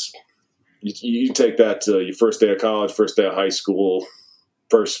 And that's, you take that to your first day of college, first day of high school,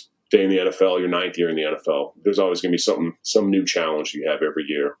 first day in the NFL, your 9th year in the NFL. There's always going to be some new challenge you have every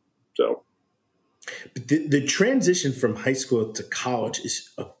year. So, but the transition from high school to college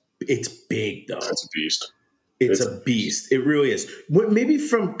it's big though. That's a beast. It's a beast. It really is. Maybe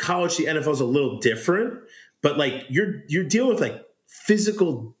from college to NFL is a little different, but like you're dealing with like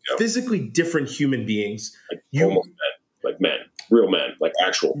physically different human beings. Almost men, like men, real men, like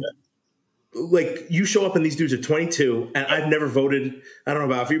actual men. Like, you show up and these dudes are 22, and I've never voted. I don't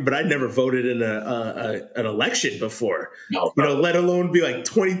know about you, but I'd never voted in an election before. No. Let alone be like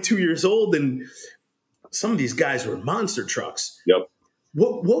 22 years old. And some of these guys were monster trucks. Yep.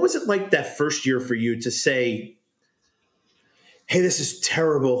 What was it like that first year for you to say, "Hey, this is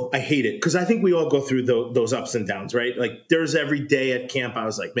terrible. I hate it"? Because I think we all go through those ups and downs, right? Like, there's every day at camp I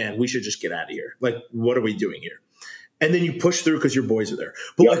was like, "Man, we should just get out of here. Like, what are we doing here?" And then you push through because your boys are there.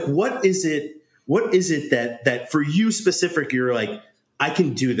 But like, what is it that for you specific, you're like, I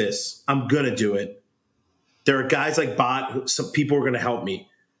can do this. I'm going to do it. There are guys like Bot, some people are going to help me.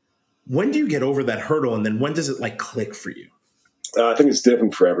 When do you get over that hurdle? And then when does it like click for you? I think it's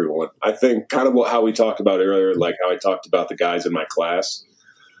different for everyone. I think kind of how we talked about earlier, like how I talked about the guys in my class,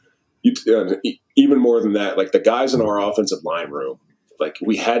 even more than that, like the guys in our offensive line room, like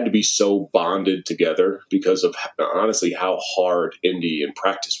we had to be so bonded together because of honestly how hard Indy and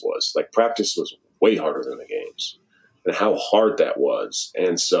practice was. Like practice was way harder than the games and how hard that was.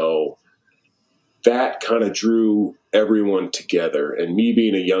 And so that kind of drew everyone together. And me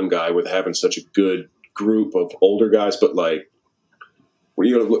being a young guy with having such a good group of older guys, but like,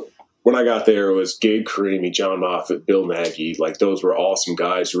 when I got there, it was Gabe Karimi, John Moffitt, Bill Nagy. Like those were awesome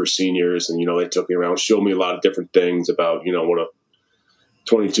guys who were seniors. And, they took me around, showed me a lot of different things about, what a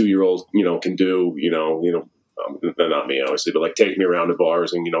 22-year-old, can do, not me, obviously, but like take me around to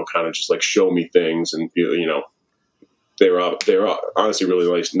bars and, kind of just like show me things. And, they were honestly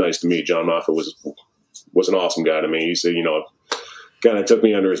really nice to me. John Moffitt was an awesome guy to me. He said, kind of took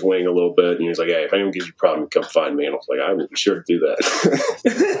me under his wing a little bit. And he was like, "Hey, if anyone gives you a problem, come find me." And I was like, "I would be sure to do that."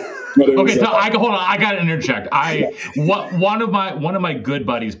 Okay, so hold on. I got to interject. One of my good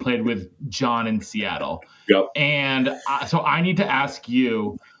buddies played with John in Seattle. Yep. And so I need to ask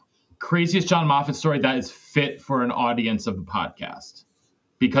you, craziest John Moffitt story that is fit for an audience of the podcast,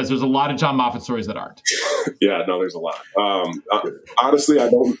 because there's a lot of John Moffitt stories that aren't. Yeah, no, there's a lot. Honestly,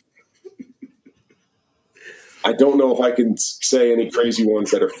 I don't know if I can say any crazy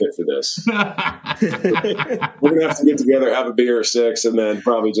ones that are fit for this. We're going to have to get together, have a beer or six, and then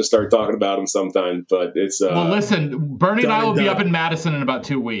probably just start talking about them sometime. But it's well, listen, Bernie and I will be up in Madison in about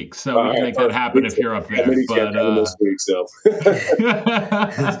 2 weeks, so we can make that happen if you're up there. But this week, so.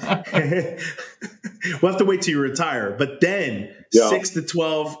 We'll have to wait till you retire. But then 6 to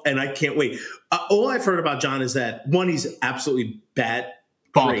 12, and I can't wait. All I've heard about John is that, one, he's absolutely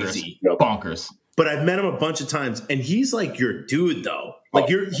crazy. Bonkers. But I've met him a bunch of times, and he's like your dude, though. Like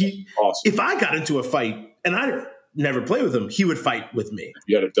awesome. If I got into a fight, and I never play with him, he would fight with me. If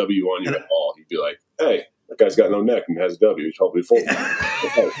you had a W on your ball, he'd be like, hey, that guy's got no neck and has a W. He's probably full.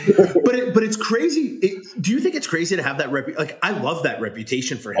 But it's crazy. Do you think it's crazy to have that Like, I love that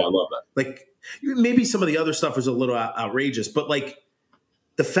reputation for him. I love that. Like, maybe some of the other stuff was a little outrageous, but like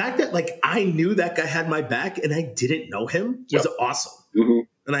the fact that like I knew that guy had my back and I didn't know him was awesome. Mm-hmm.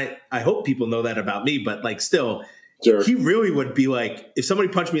 And I hope people know that about me, but like still, sure. He really would be like, if somebody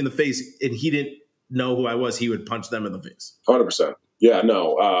punched me in the face and he didn't know who I was, he would punch them in the face. 100%. Yeah,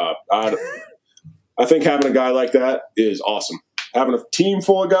 no. I think having a guy like that is awesome. Having a team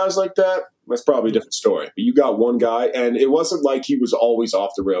full of guys like that, that's probably a different story. But you got one guy, and it wasn't like he was always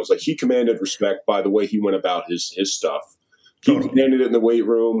off the rails. Like, he commanded respect by the way he went about his stuff. He commanded it in the weight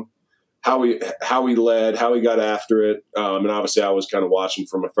room, how he led, how he got after it. And obviously I was kind of watching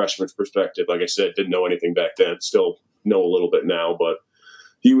from a freshman's perspective. Like I said, didn't know anything back then. Still know a little bit now, but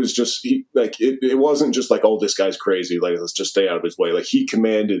he was just it wasn't just like, oh, this guy's crazy, like let's just stay out of his way. Like, he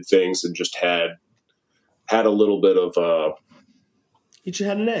commanded things and just had a little bit of he just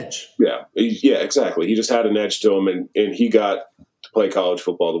had an edge. Yeah, exactly. He just had an edge to him, and he got to play college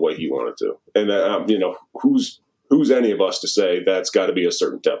football the way he wanted to. And who's any of us to say that's got to be a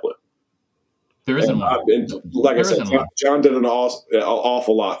certain template? There isn't one. And like I said, John did an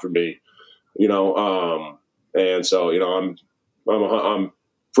awful lot for me, and so I'm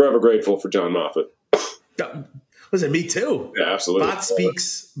forever grateful for John Moffitt. Listen, me too. Yeah, absolutely. Bot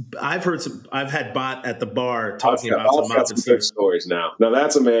speaks. I've had Bot at the bar talking about some Moffitt good stories now. Now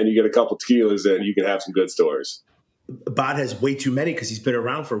that's a man, you get a couple tequilas in, you can have some good stories. Bot has way too many because he's been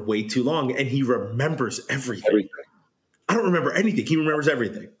around for way too long, and he remembers everything. I don't remember anything. He remembers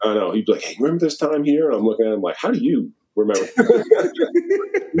everything. I know. He'd be like, hey, remember this time here? And I'm looking at him like, how do you remember?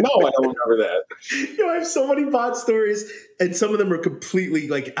 No, I don't remember that. I have so many Bot stories, and some of them are completely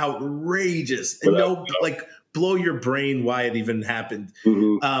like outrageous and blow your brain why it even happened.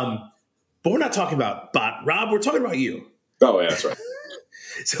 Mm-hmm. But we're not talking about Bot, Rob. We're talking about you. Oh, yeah, that's right.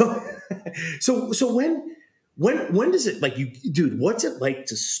 So when does it, like, you, dude, what's it like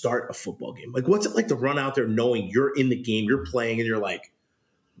to start a football game? Like, what's it like to run out there knowing you're in the game, you're playing, and you're like,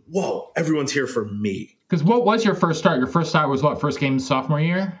 whoa, everyone's here for me? Because what was your first start? Your first start was what, first game sophomore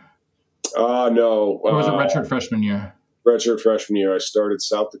year? No. Or was it redshirt freshman year? Redshirt freshman year. I started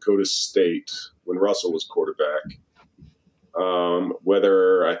South Dakota State when Russell was quarterback.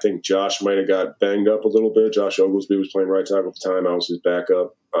 Whether I think Josh might have got banged up a little bit. Josh Oglesby was playing right tackle at the time. I was his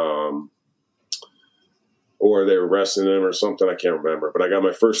backup. Or they were resting him or something. I can't remember. But I got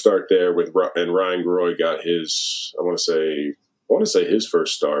my first start there and Ryan Groy got his, I want to say his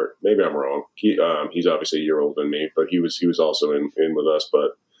first start. Maybe I'm wrong. He's obviously a year older than me, but he was also in with us.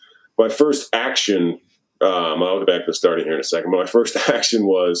 But my first action, I'll get back to the starting here in a second. But my first action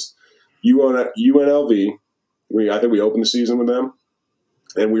was UNLV. I think we opened the season with them,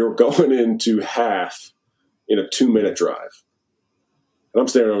 and we were going into half in a 2-minute drive. And I'm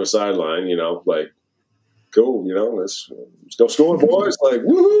standing on the sideline, like, cool, let's go scoring, boys. Like,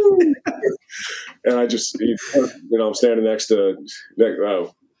 woohoo! And I just, I'm standing next to,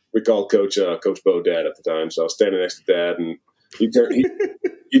 we called Coach Bo Dad at the time. So I was standing next to Dad, and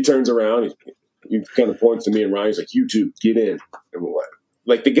he turns around, he kind of points to me and Ryan. He's like, you two, get in. And we're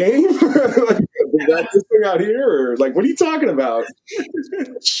like the game? Like, this thing out here? Or like, what are you talking about?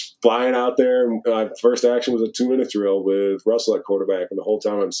 Flying out there. My first action was a 2-minute drill with Russell at quarterback. And the whole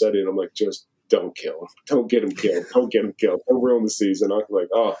time I'm sitting, I'm like, just don't kill him. Don't get him killed. Don't get him killed. Don't ruin the season. I'm like,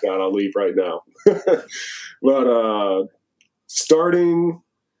 oh, God, I'll leave right now. But starting,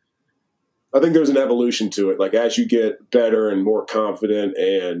 I think there's an evolution to it. Like, as you get better and more confident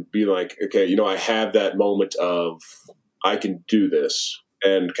and be like, okay, I have that moment of I can do this.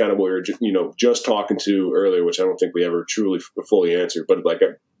 And kind of what we were, just talking to earlier, which I don't think we ever truly fully answered. But like,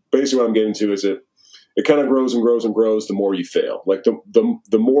 basically what I'm getting to is it kind of grows and grows and grows the more you fail. Like the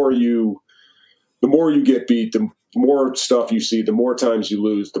more you get beat, the more stuff you see, the more times you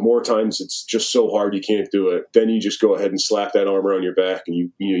lose, the more times it's just so hard you can't do it. Then you just go ahead and slap that arm around your back, and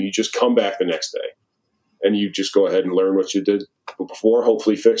you just come back the next day, and you just go ahead and learn what you did before.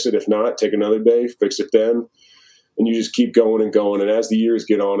 Hopefully, fix it. If not, take another day, fix it then, and you just keep going and going. And as the years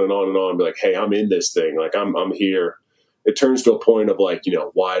get on and on and on, be like, hey, I'm in this thing. Like I'm here. It turns to a point of like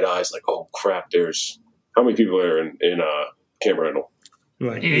wide eyes, like, oh crap. There's how many people are in Camp Randall?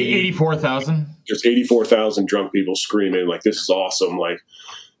 Like 84,000. There's 84,000 drunk people screaming like, this is awesome. Like,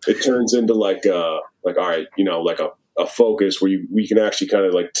 it turns into like all right, like a focus where we can actually kind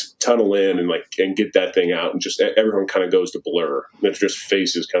of like tunnel in and get that thing out, and just everyone kind of goes to blur. It's just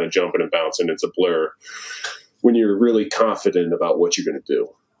faces kind of jumping and bouncing. It's a blur when you're really confident about what you're going to do,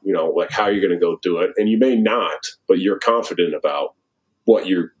 like how you're going to go do it. And you may not, but you're confident about what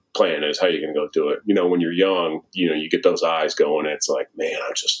your plan is, how you're going to go do it. When you're young, you get those eyes going, and it's like, man,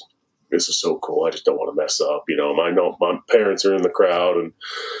 this is so cool. I just don't want to mess up. My parents are in the crowd, and,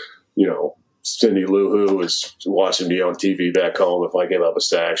 Cindy Lou Who is watching me on TV back home. If I give up a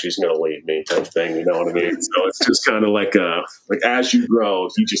sack, she's going to leave me, type thing. You know what I mean? So it's just kind of like as you grow,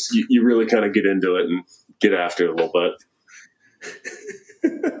 you really kind of get into it and get after it a little bit.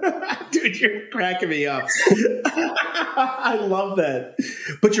 Dude, you're cracking me up. I love that.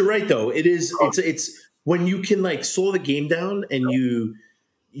 But you're right, though. It's when you can like slow the game down, and you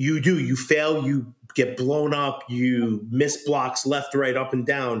fail, you get blown up, you miss blocks left, right, up and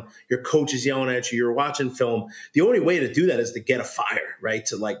down. Your coach is yelling at you. You're watching film. The only way to do that is to get a fire, right?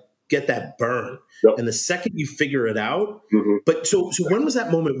 To like get that burn. Yep. And the second you figure it out, but so when was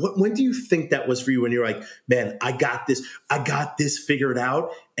that moment? When do you think that was for you? When you're like, man, I got this figured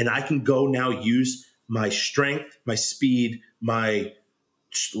out, and I can go now use my strength, my speed, my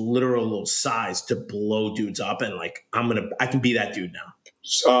literal little size to blow dudes up, and like I can be that dude now.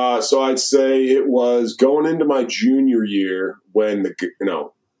 So I'd say it was going into my junior year when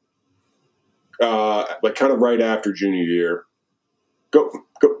like kind of right after junior year, go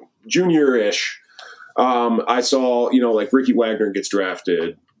junior-ish. I saw, like Ricky Wagner gets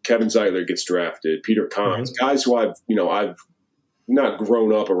drafted, Kevin Zeitler gets drafted, Peter Kahns, guys who I've not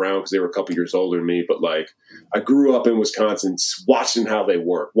grown up around because they were a couple years older than me, but like I grew up in Wisconsin watching how they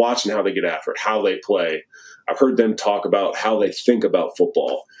work, watching how they get after it, how they play. I've heard them talk about how they think about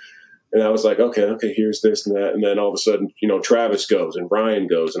football. And I was like, okay, here's this and that. And then all of a sudden, Travis goes and Ryan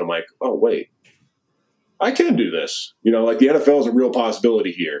goes. And I'm like, oh, wait, I can do this. Like the NFL is a real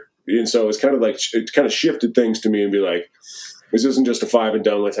possibility here. And so it's kind of like, it kind of shifted things to me and be like, this isn't just a 5 and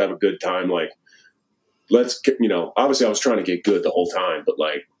done. Let's have a good time. Like, let's, obviously I was trying to get good the whole time, but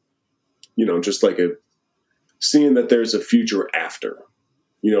like, just like seeing that there's a future after,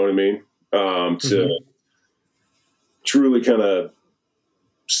 you know what I mean? To truly kind of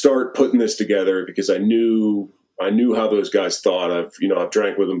start putting this together, because I knew how those guys thought. I've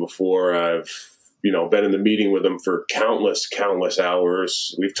drank with them before. I've, been in the meeting with them for countless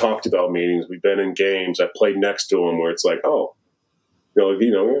hours. We've talked about meetings. We've been in games. I played next to them where it's like, oh,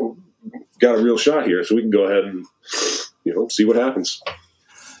 got a real shot here, so we can go ahead and, see what happens.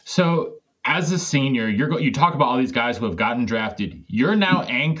 So as a senior, you talk about all these guys who have gotten drafted. You're now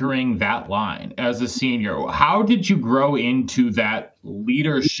anchoring that line as a senior. How did you grow into that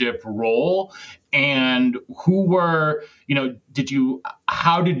leadership role? And who were,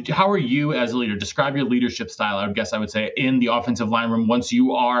 how are you as a leader? Describe your leadership style, I guess I would say, in the offensive line room once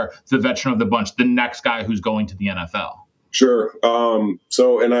you are the veteran of the bunch, the next guy who's going to the NFL. Sure. And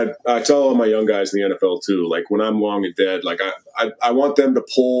I tell all my young guys in the NFL too, like when I'm long and dead, like I want them to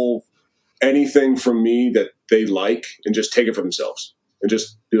pull anything from me that they like and just take it for themselves and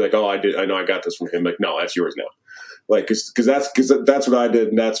just be like, oh, I know I got this from him. Like, no, that's yours now. Like, cause that's what I did.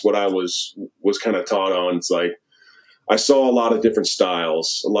 And that's what I was kind of taught on. It's like, I saw a lot of different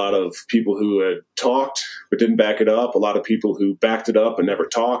styles, a lot of people who had talked but didn't back it up, a lot of people who backed it up and never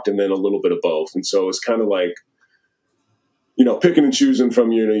talked, and then a little bit of both. And so it's kind of like, picking and choosing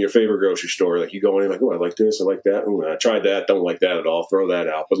from, your favorite grocery store. Like you go in like, oh, I like this, I like that. Ooh, I tried that, don't like that at all. Throw that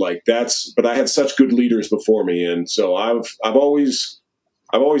out. But like but I had such good leaders before me. And so I've always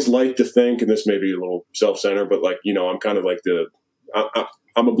liked to think, and this may be a little self-centered, but like, I'm kind of like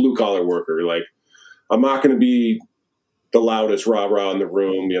I'm a blue collar worker. Like I'm not going to be the loudest rah-rah in the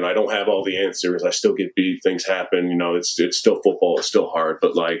room. I don't have all the answers. I still get beat. Things happen. It's still football. It's still hard.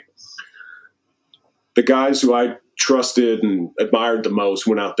 But like the guys who I trusted and admired the most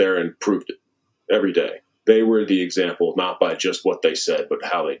went out there and proved it every day. They were the example, not by just what they said, but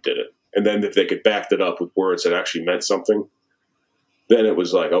how they did it. And then if they could back that up with words that actually meant something, then it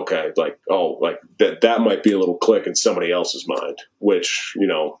was like, okay, like, oh, like that might be a little click in somebody else's mind, which,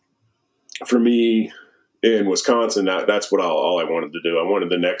 for me in Wisconsin, that's what all I wanted to do. I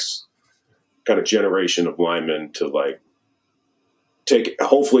wanted the next kind of generation of linemen to like,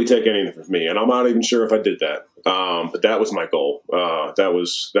 hopefully take anything from me. And I'm not even sure if I did that. But that was my goal. That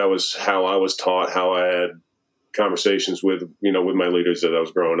was how I was taught, how I had conversations with my leaders as I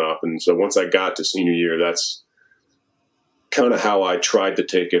was growing up. And so once I got to senior year, that's kind of how I tried to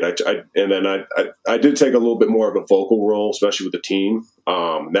take it. I did take a little bit more of a vocal role, especially with the team.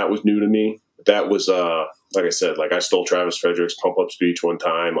 That was new to me. that was, like I said, like I stole Travis Frederick's pump up speech one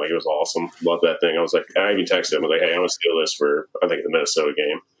time. Like it was awesome. Loved that thing. I was like, I even texted him. I was like, hey, I'm going to steal this for, I think, the Minnesota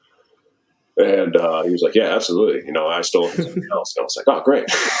game. And he was like, yeah, absolutely. You know, I stole it from somebody else. And I was like, oh, great.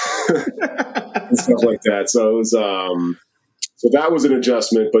 And stuff like that. So it was, so that was an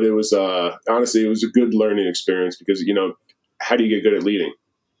adjustment, but it was, honestly, it was a good learning experience because, you know, how do you get good at leading?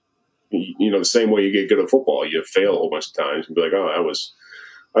 You know, the same way you get good at football, you fail a whole bunch of times and be like, oh,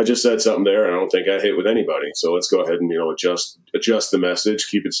 I just said something there. And I don't think I hit with anybody. So let's go ahead and, you know, adjust the message,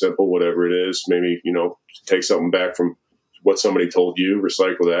 keep it simple, whatever it is. Maybe, you know, take something back from what somebody told you,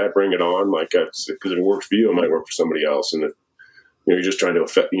 recycle that, bring it on. Like, because if it worked for you, it might work for somebody else. And if, you know, you're just trying to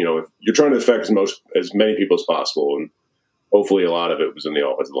affect, you know, if you're trying to affect as many people as possible. And hopefully a lot of it was in the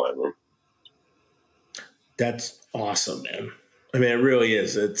offensive line room. That's awesome, man. I mean, it really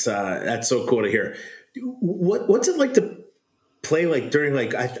is. It's that's so cool to hear. What's it like to play like during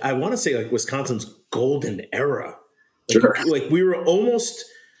like I want to say like Wisconsin's golden era? Like, Sure. Like we were almost.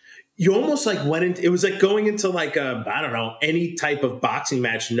 You almost like went into, it was like going into like I don't know, any type of boxing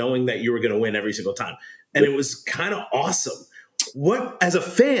match, knowing that you were going to win every single time. And it was kind of awesome. What, as a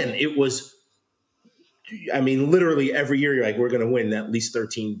fan, it was, I mean, literally every year you're like, we're going to win at least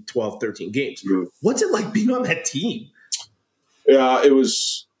 12, 13 games. Mm-hmm. What's it like being on that team? Yeah, it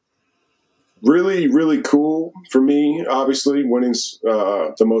was really, really cool for me. Obviously, winning's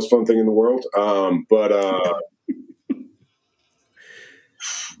the most fun thing in the world.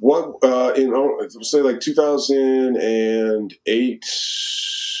 What say like 2008,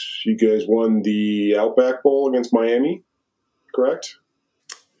 you guys won the Outback Bowl against Miami, correct?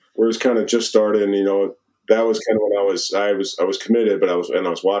 Where it's kind of just started, and you know that was kind of when I was committed, but I was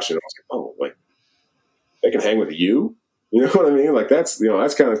watching. I was like, oh, like they can hang with you, you know what I mean? Like that's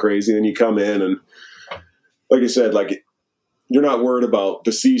kind of crazy. And you come in and, like I said, like you're not worried about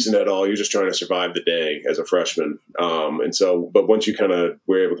the season at all. You're just trying to survive the day as a freshman. And so, but once you kind of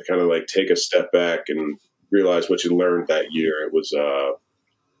were able to kind of like take a step back and realize what you learned that year, it was,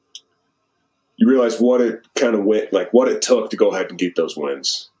 you realize what it kind of went, like what it took to go ahead and get those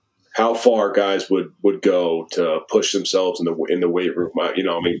wins, how far guys would go to push themselves in the weight room. You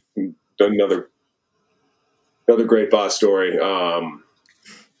know, I mean, another great boss story.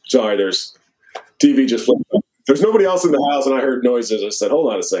 Sorry, there's TV just flipped up. There's nobody else in the house, and I heard noises. I said,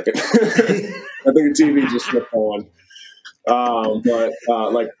 hold on a second. I think the TV just flipped on.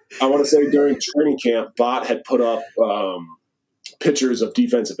 Like, I want to say during training camp, Bot had put up pictures of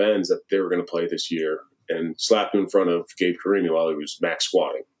defensive ends that they were going to play this year and slapped them in front of Gabe Carimi while he was max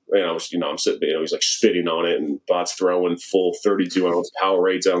squatting. And I was, I'm sitting, he's like spitting on it, and Bot's throwing full 32-ounce power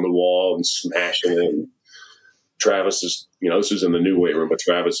raids on the wall and smashing it. And Travis is, this was in the new weight room, but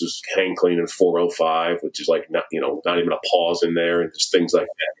Travis is hang cleaning 405, which is like not even a pause in there, and just things like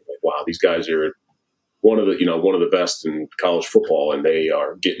that. Like, wow, these guys are one of the best in college football, and they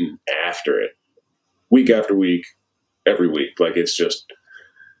are getting after it week after week, every week. Like it's just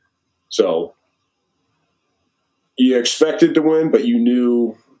so you expected to win, but you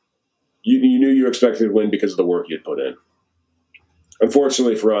knew you expected to win because of the work you'd put in.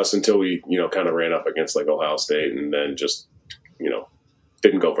 Unfortunately for us, until we, kind of ran up against like Ohio State, and then just,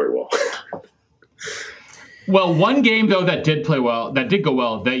 didn't go very well. Well, one game though that did go well,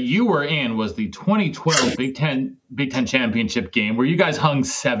 that you were in was the 2012 Big Ten championship game where you guys hung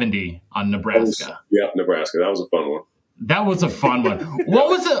 70 on Nebraska. Nebraska. That was a fun one. That was a fun one. What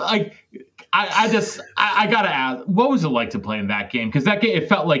was it like? I gotta ask, what was it like to play in that game? Because that game, it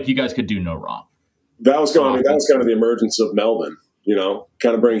felt like you guys could do no wrong. That was kind of the emergence of Melvin.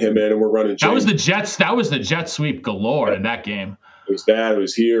 Kind of bring him in, and we're running. That was the jet sweep galore in that game. It was that. It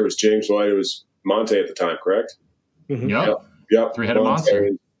was here. It was James White. It was Monte at the time, correct? Mm-hmm. Yep. Three-headed monster.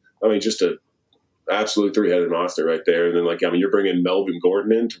 I mean, just an absolute three-headed monster right there. And then, you're bringing Melvin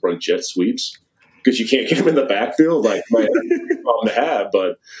Gordon in to run jet sweeps because you can't get him in the backfield. Like, man, that's a problem to have.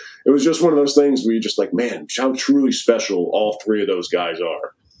 But it was just one of those things where you're just like, man, how truly special all three of those guys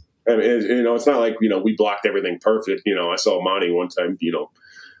are. I mean, it's not like, we blocked everything perfect. I saw Monty one time,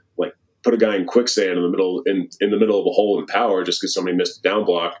 like put a guy in quicksand in the middle of a hole in power just because somebody missed a down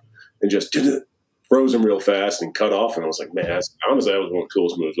block and just froze him real fast and cut off. And I was like, man, honestly, that was one of the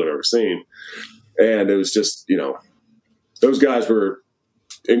coolest moves I've ever seen. And it was just, those guys were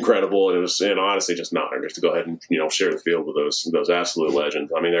incredible. And it was, honestly, just an honor just to go ahead and, share the field with those absolute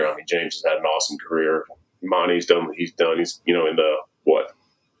legends. I mean, James has had an awesome career. Monty's done what he's done. He's, in the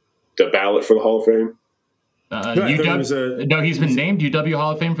ballot for the Hall of Fame? He's been named UW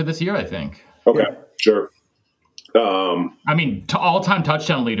Hall of Fame for this year, I think. Okay, sure. All-time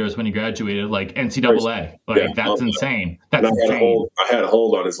touchdown leaders when he graduated, like NCAA. Like, that's insane. That's insane. I had a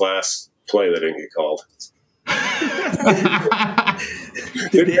hold on his last play that didn't get called.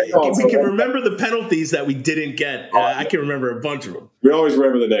 Dude, we can remember the penalties that we didn't get. I can remember a bunch of them. We always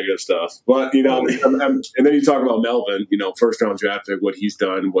remember the negative stuff. But, and then you talk about Melvin, first-round draft pick, what he's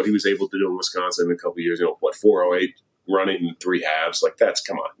done, what he was able to do in Wisconsin in a couple of years, 408 running in 3 halves. Like,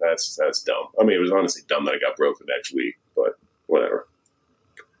 come on. That's dumb. I mean, it was honestly dumb that I got broke the next week, but whatever.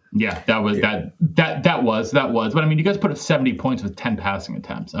 Yeah, that was. But I mean, you guys put up 70 points with 10 passing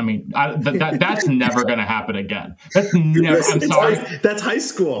attempts. I mean, that's never going to happen again. That's never. I'm sorry. That's high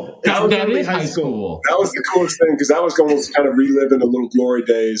school. That is high school. That was the coolest thing because I was almost kind of reliving the little glory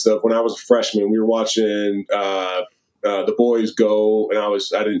days of when I was a freshman. We were watching the boys go, and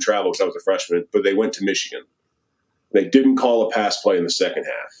I didn't travel because I was a freshman, but they went to Michigan. They didn't call a pass play in the second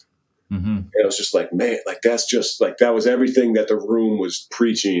half. Mm-hmm. And it was just like, man, like that's just like that was everything that the room was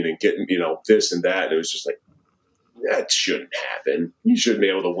preaching and getting, this and that. And it was just like, that shouldn't happen. You shouldn't be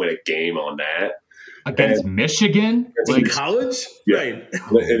able to win a game on that. Against Michigan? Like college? Yeah. Right.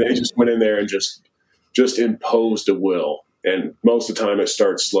 And they just went in there and just imposed a will. And most of the time it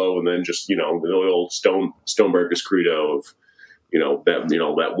starts slow and then just, the old Stoneberger's credo of,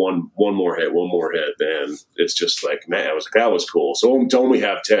 that one more hit, and it's just like, man, that was cool. So to only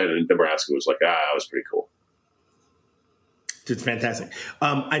have 10 in Nebraska was like, that was pretty cool. It's fantastic.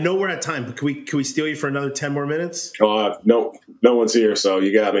 I know we're at time, but can we steal you for another 10 more minutes? No one's here, so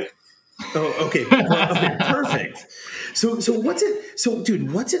you got me. Oh, okay. Okay, perfect. So what's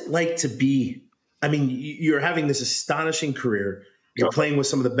it like to be? I mean, you're having this astonishing career. You're playing with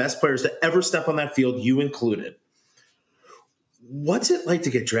some of the best players to ever step on that field, you included. What's it like to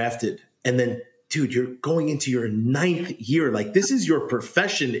get drafted? And then, dude, you're going into your 9th year. Like, this is your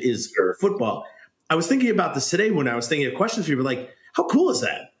profession is football. I was thinking about this today when I was thinking of questions for you, but like, how cool is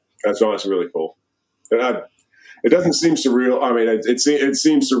that? That's honestly really cool. And it doesn't seem surreal. I mean, it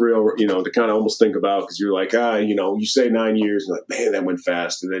seems surreal, to kind of almost think about because you're like, you say 9 years, and like, man, that went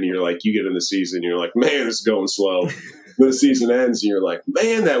fast. And then you're like, you get in the season, and you're like, man, this is going slow. Then the season ends, and you're like,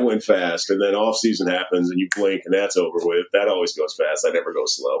 man, that went fast. And then off season happens, and you blink, and that's over with. That always goes fast. I never go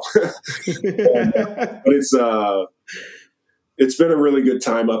slow. But it's been a really good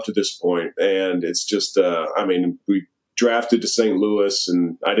time up to this point, and it's just, we drafted to St. Louis,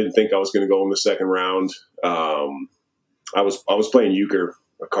 and I didn't think I was going to go in the second round. I was playing euchre,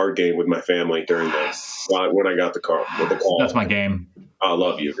 a card game with my family when I got the call. That's my game. I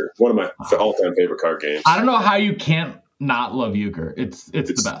love euchre. One of my all-time favorite card games. I don't know how you can't not love euchre. It's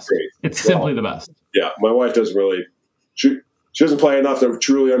the best. Great. It's simply the best. Yeah, my wife doesn't really. She doesn't play enough to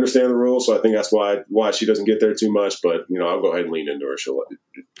truly understand the rules, so I think that's why she doesn't get there too much. But I'll go ahead and lean into her. She'll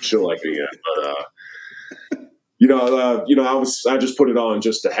like it again. But I just put it on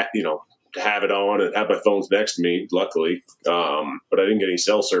just to have it on and have my phones next to me, luckily. But I didn't get any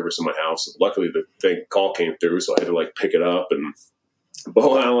cell service in my house. Luckily, the call came through, so I had to pick it up. And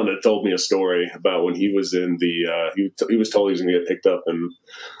Bo Allen had told me a story about when he was in he was told he was going to get picked up in,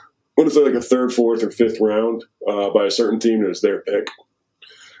 what is it, like a 3rd, 4th, or 5th round by a certain team. It was their pick.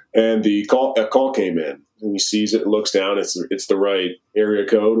 And a call came in, and he sees it and looks down. It's the right area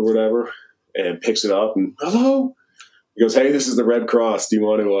code or whatever, and picks it up and, hello? He goes, hey, this is the Red Cross. Do you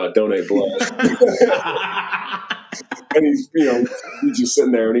want to donate blood? And he's just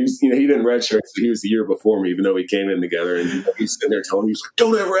sitting there, and he didn't redshirt. So he was the year before me, even though we came in together. And he's sitting there telling me, he's like,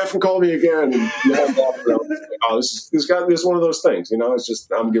 don't ever effing call me again. And this is one of those things. It's just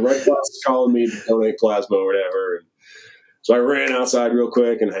the Red Cross is calling me to donate plasma or whatever. And so I ran outside real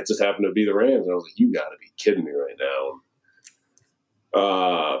quick, and it just happened to be the Rams. And I was like, you got to be kidding me right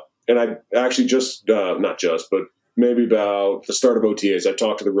now. And I actually but maybe about the start of OTAs, I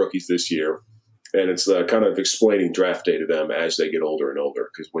talked to the rookies this year. And it's kind of explaining draft day to them as they get older and older.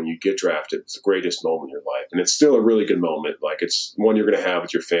 Because when you get drafted, it's the greatest moment in your life. And it's still a really good moment. Like, it's one you're going to have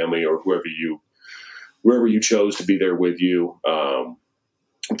with your family or whoever you chose to be there with you.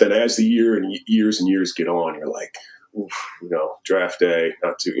 Then as the years and years get on, you're like, draft day,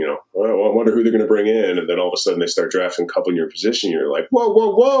 not too, well, I wonder who they're going to bring in. And then all of a sudden they start drafting a couple in your position. You're like,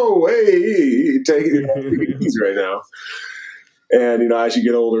 whoa, hey, take it easy right now. And, as you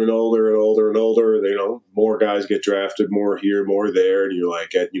get older and older and older and older, more guys get drafted, more here, more there. And you're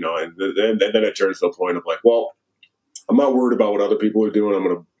like, and then it turns to the point of like, well, I'm not worried about what other people are doing. I'm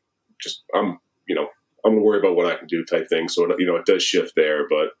going to worry about what I can do type thing. So, it does shift there.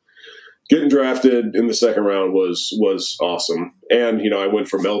 But getting drafted in the second round was awesome. And, I went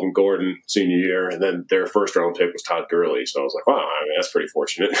for Melvin Gordon senior year, and then their first round pick was Todd Gurley. So I was like, wow, that's pretty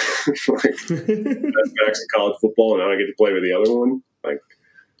fortunate. That's max in college football, and now I get to play with the other one. Like,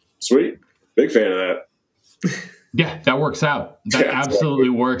 sweet. Big fan of that. Yeah, that works out. That absolutely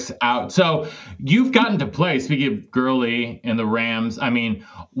works out. So you've gotten to play, speaking of Gurley and the Rams, I mean,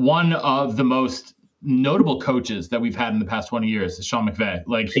 one of the most notable coaches that we've had in the past 20 years is Sean McVay.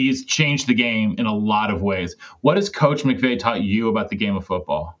 Like, he's changed the game in a lot of ways. What has Coach McVay taught you about the game of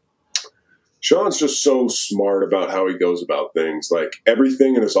football? Sean's just so smart about how he goes about things. Like,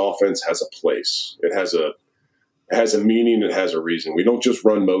 everything in his offense has a place. It has a meaning. It has a reason. We don't just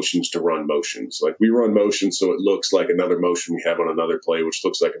run motions to run motions. Like, we run motions so it looks like another motion we have on another play, which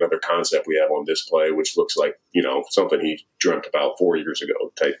looks like another concept we have on this play, which looks like, something he dreamt about 4 years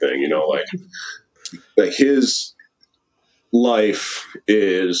ago type thing. Like his life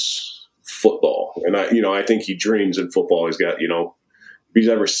is football. And I think he dreams in football. He's got, if he's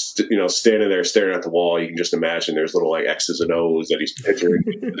ever, standing there staring at the wall, you can just imagine there's little like X's and O's that he's picturing.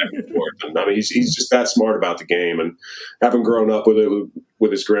 And I mean, he's just that smart about the game. And having grown up with it,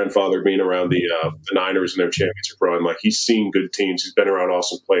 with his grandfather being around the Niners and their championship run, like, he's seen good teams. He's been around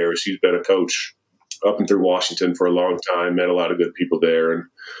awesome players. He's been a coach up and through Washington for a long time, met a lot of good people there. And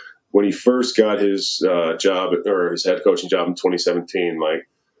when he first got his job, or his head coaching job in 2017, like,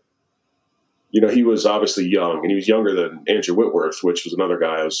 he was obviously young, and he was younger than Andrew Whitworth, which was another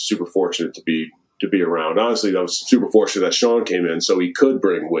guy I was super fortunate to be around. Honestly, I was super fortunate that Sean came in so he could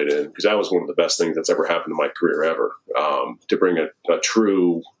bring Whit in, because that was one of the best things that's ever happened to my career ever, to bring a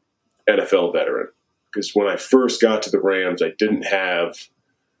true NFL veteran. Because when I first got to the Rams, I didn't have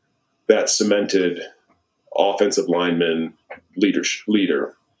that cemented offensive lineman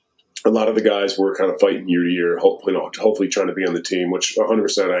leader. A lot of the guys were kind of fighting year to year, hopefully trying to be on the team, which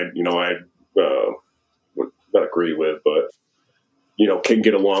 100% I would not agree with, but can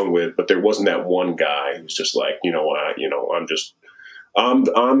get along with. But there wasn't that one guy who's just like,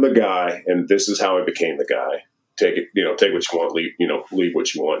 I'm the guy, and this is how I became the guy. Take it, take what you want, leave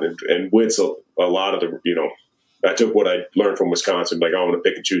what you want. And Whit's a lot of the, I took what I learned from Wisconsin, like, I want to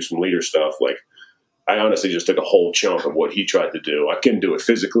pick and choose some leader stuff. Like, I honestly just took a whole chunk of what he tried to do. I couldn't do it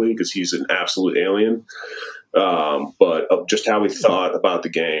physically because he's an absolute alien. But of just how he thought about the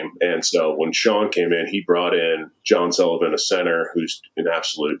game. And so when Sean came in, he brought in John Sullivan, a center who's an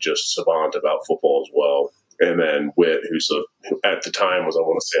absolute just savant about football as well. And then Whit, who at the time was, I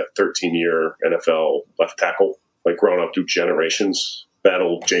want to say, a 13-year NFL left tackle, like, grown up through generations,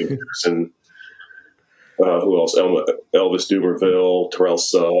 battled James Anderson, who else? Elvis Dumerville, Terrell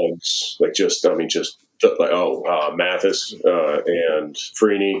Suggs, Mathis and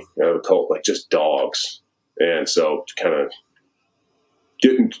Freeney, like, just dogs. And so kind of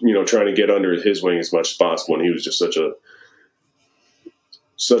trying to get under his wing as much as possible. And he was just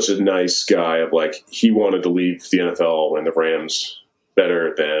such a nice guy of, like, he wanted to leave the NFL and the Rams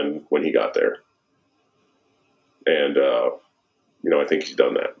better than when he got there. And, I think he's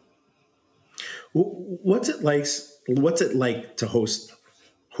done that. What's it like to hoist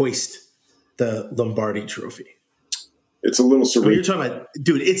the Lombardi Trophy? It's a little surreal. You're talking about,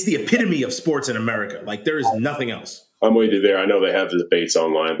 dude, it's the epitome of sports in America. Like, there is nothing else. I'm with you there. I know they have the debates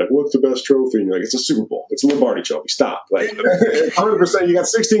online, like, what's the best trophy? And you're like, it's a Super Bowl. It's a Lombardi Trophy. Stop. Like, 100%. You got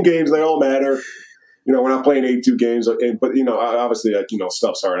 16 games. They all matter. We're not playing 82 games. But obviously,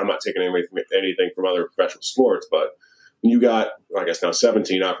 stuff's hard. I'm not taking anything from other professional sports, but you got, I guess now,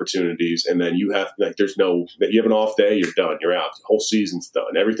 17 opportunities, and then you have, like, you have an off day, you're done, you're out. The whole season's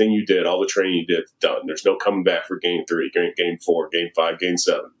done. Everything you did, all the training you did, done. There's no coming back for game 3, game 4, game 5, game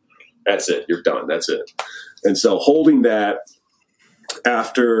 7. That's it. You're done. That's it. And so holding that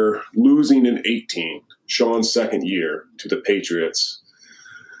after losing in 18, Sean's second year, to the Patriots,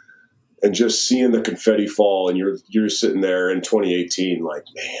 and just seeing the confetti fall, and you're sitting there in 2018 like,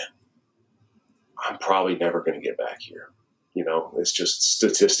 man, I'm probably never going to get back here. It's just,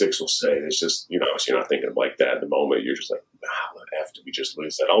 statistics will say, it's just, you're not thinking like that in the moment. You're just like, after we just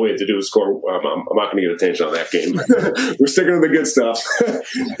lose that, all we have to do is score. I'm not going to get attention on that game. We're sticking to the good stuff.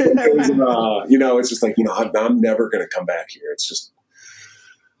 It's just like, I'm never going to come back here. It's just,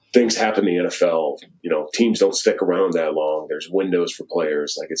 things happen in the NFL. Teams don't stick around that long. There's windows for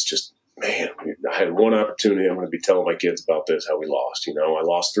players. Like, it's just, man, I had one opportunity. I'm going to be telling my kids about this, how we lost. I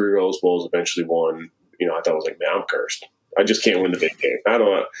lost 3 Rose Bowls, eventually won. I thought, I was like, man, I'm cursed. I just can't win the big game. I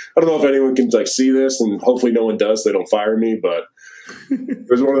don't know if anyone can, like, see this, and hopefully no one does. They don't fire me, but it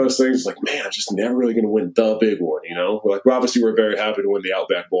was one of those things like, man, I'm just never really going to win the big one. Like, obviously we're very happy to win the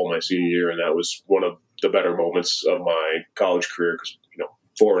Outback Bowl my senior year, and that was one of the better moments of my college career because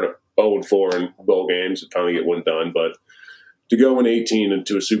 0-4 in bowl games and finally get one done. But to go in 18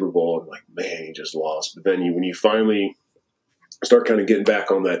 into a Super Bowl, I'm like, man, you just lost. But then when you finally start kind of getting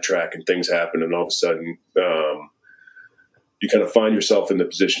back on that track and things happen, and all of a sudden you kind of find yourself in the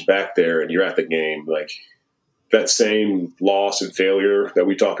position back there, and you're at the game, like, that same loss and failure that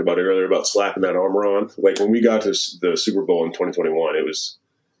we talked about earlier about slapping that armor on. Like when we got to the Super Bowl in 2021, it was,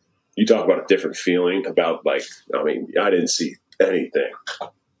 you talk about a different feeling about I didn't see anything.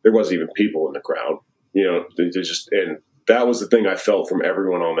 There wasn't even people in the crowd, and that was the thing I felt from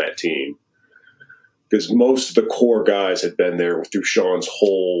everyone on that team. Because most of the core guys had been there through Sean's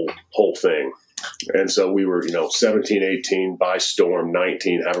whole thing. And so we were, 17, 18 by storm,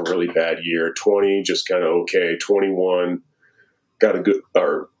 19 have a really bad year, 20 just kind of okay, 21 got a good,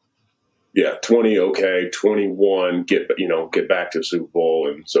 20 okay, 21 get back to the Super Bowl.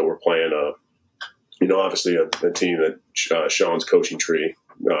 And so we're playing obviously a team that Sean's coaching tree,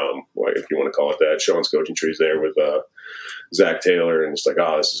 if you want to call it that, Sean's coaching tree is there with Zach Taylor, and it's like,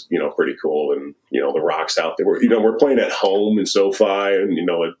 oh, this is pretty cool, and the Rock's out there. We're playing at home in SoFi, and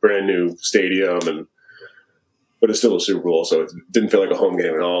a brand new stadium, but it's still a Super Bowl, so it didn't feel like a home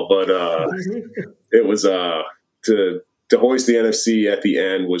game at all. But it was to hoist the NFC at the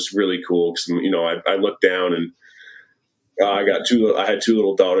end was really cool because I looked down and I had two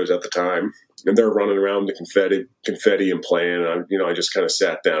little daughters at the time, and they're running around with confetti and playing. And I just kind of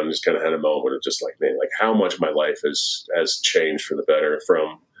sat down and just kind of had a moment of just like, man, like how much my life has changed for the better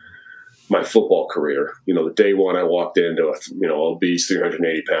from my football career. The day one I walked into a obese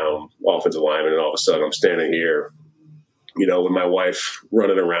 380-pound offensive lineman, and all of a sudden I'm standing here, with my wife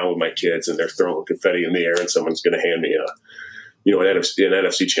running around with my kids, and they're throwing confetti in the air, and someone's going to hand me an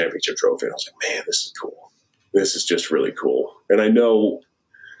NFC championship trophy. And I was like, man, this is cool. This is just really cool. And I know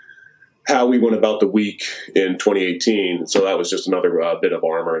how we went about the week in 2018. So that was just another bit of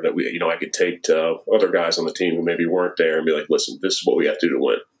armor that I could take to other guys on the team who maybe weren't there and be like, listen, this is what we have to do to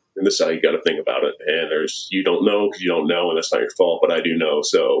win. And this is how you got to think about it. And you don't know because you don't know, and that's not your fault, but I do know.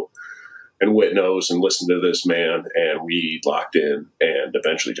 So, and Whit knows, and listen to this man. And we locked in and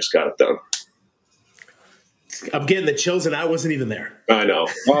eventually just got it done. I'm getting the chills, and I wasn't even there. I know.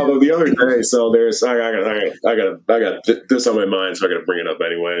 Although the other day, so I got this on my mind, so I got to bring it up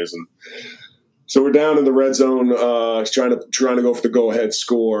anyways. And so we're down in the red zone, trying to go for the go-ahead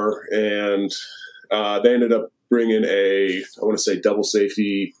score, and they ended up bringing I want to say double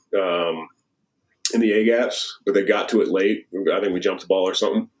safety in the A gaps, but they got to it late. I think we jumped the ball or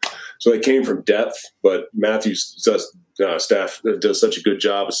something. So they came from depth, but Matthew's staff does such a good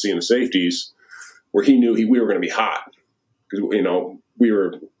job of seeing the safeties, where he knew we were going to be hot because we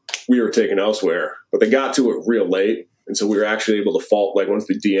were taken elsewhere, but they got to it real late, and so we were actually able to fall. Like once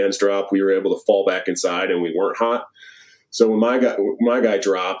the DNs dropped, we were able to fall back inside, and we weren't hot. So when my guy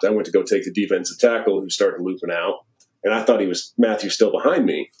dropped, I went to go take the defensive tackle who started looping out, and I thought Matthew still behind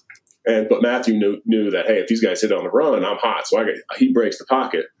me, but Matthew knew that, hey, if these guys hit on the run, I'm hot, so he breaks the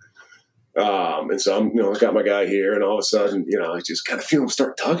pocket. And so I got my guy here, and all of a sudden, I just kind of feel him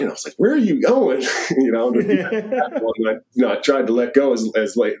start tugging. I was like, "Where are you going?" I tried to let go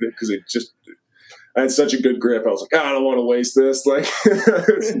as late because I had such a good grip. I was like, I don't want to waste this. Like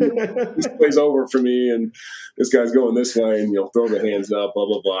this play's over for me, and this guy's going this way, and throw the hands up, blah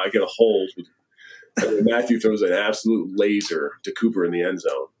blah blah. I get a hold, and Matthew throws an absolute laser to Cooper in the end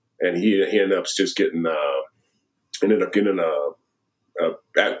zone, and he ended up just getting a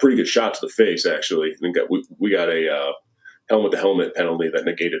pretty good shot to the face, actually. And we got a helmet-to-helmet penalty that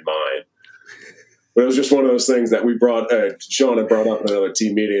negated mine. But it was just one of those things that Sean had brought up in another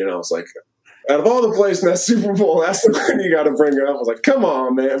team meeting, and I was like, out of all the plays in that Super Bowl, that's the one you got to bring it up. I was like, come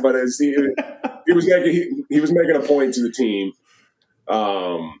on, man. But he was making a point to the team.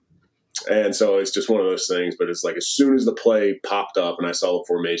 And so it's just one of those things. But it's like as soon as the play popped up and I saw the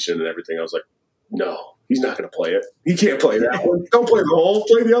formation and everything, I was like, no. He's not going to play it. He can't play that one. Don't play the hole.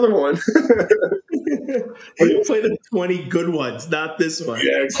 Play the other one. Play the 20 good ones, not this one.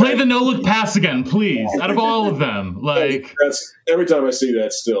 Yeah, exactly. Play the no-look pass again, please. Out of all of them, that's every time I see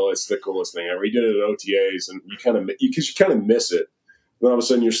that. Still, it's the coolest thing ever. He did it at OTAs, and you kind of miss it. Then all of a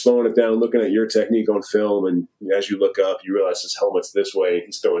sudden, you're slowing it down, looking at your technique on film, and as you look up, you realize his helmet's this way, and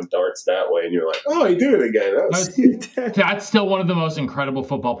he's throwing darts that way, and you're like, oh, he did it again. That's still one of the most incredible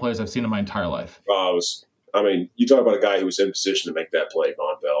football plays I've seen in my entire life. You talk about a guy who was in position to make that play,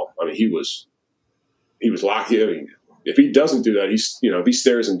 Von Bell. I mean, he was locked in. I mean, if he doesn't do that, if he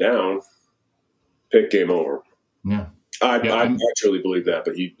stares him down, pick game over. Yeah. I truly believe that,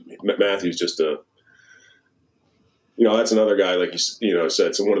 but Matthew's just that's another guy, like you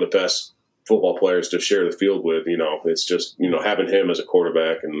said, one of the best football players to share the field with. It's just, having him as a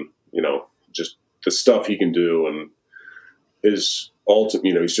quarterback and, just the stuff he can do and his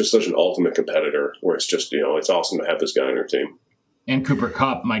ultimate, he's just such an ultimate competitor where it's just, it's awesome to have this guy on your team. And Cooper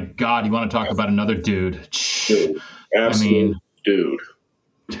Kupp, my God, you want to talk about another dude. Dude, absolute dude.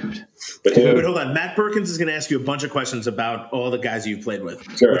 But hold on, Matt Perkins is going to ask you a bunch of questions about all the guys you've played with,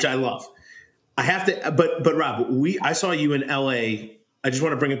 which I love. I have to, but Rob, I saw you in LA. I just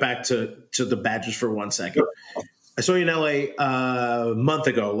want to bring it back to the Badgers for 1 second. Yep. I saw you in LA a month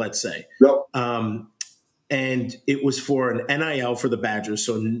ago, let's say. Yep. And it was for an NIL for the Badgers,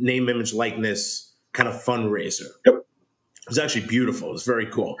 so name, image, likeness kind of fundraiser. Yep. It was actually beautiful. It was very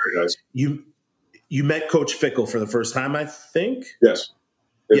cool. Very nice. You met Coach Fickell for the first time, I think? Yes.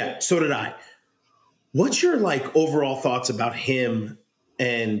 Yeah, so did I. What's your overall thoughts about him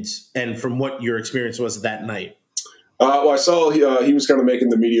and from what your experience was that night? Well, I saw he was kind of making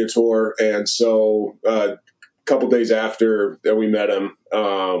the media tour, and so a couple days after that we met him,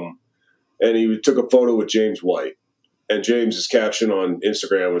 and he took a photo with James White. And James's caption on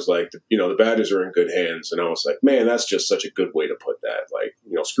Instagram was like, the Badgers are in good hands. And I was like, man, that's just such a good way to put that. Like,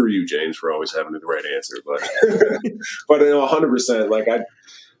 screw you, James, for always having the right answer. But, but 100%.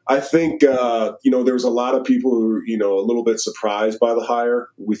 I think, there was a lot of people who were, a little bit surprised by the hire.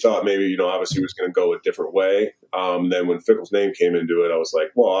 We thought maybe, obviously he was going to go a different way. Then when Fickell's name came into it, I was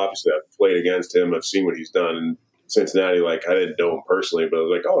like, well, obviously I've played against him. I've seen what he's done in Cincinnati. I didn't know him personally, but I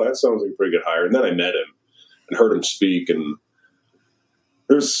was like, oh, that sounds like a pretty good hire. And then I met him and heard him speak. And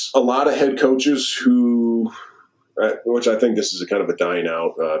there's a lot of head coaches who, which I think this is a kind of a dying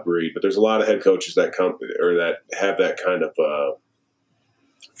out breed, but there's a lot of head coaches that come or that have that kind of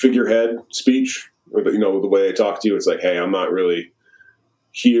figurehead speech, or the way they talk to you. It's like, hey, I'm not really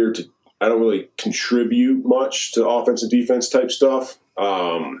here to. I don't really contribute much to offense and defense type stuff.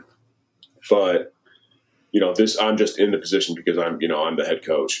 But I'm just in the position because I'm the head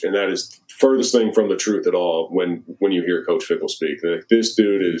coach, and that is the furthest thing from the truth at all. When you hear Coach Fickell speak, like, this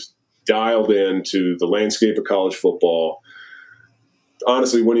dude is dialed into the landscape of college football.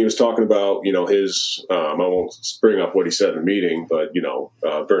 Honestly, when he was talking about, his, I won't bring up what he said in the meeting, but,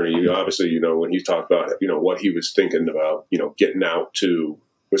 Bernie, obviously, when he talked about, what he was thinking about, getting out to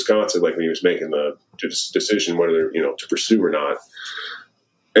Wisconsin, like when he was making the decision whether, to pursue or not.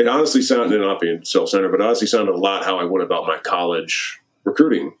 It honestly sounded, not being self-centered, but honestly sounded a lot how I went about my college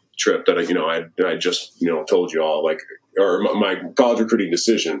recruiting trip that, I just, told you all, or my college recruiting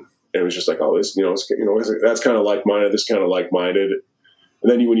decision. And it was just like, oh, this, that's kind of like-minded, this kind of like-minded.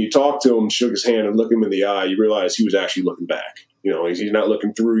 And then when you talk to him, shook his hand and look him in the eye, you realize he was actually looking back. He's not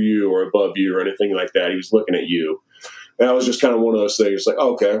looking through you or above you or anything like that. He was looking at you. And that was just kind of one of those things. Like,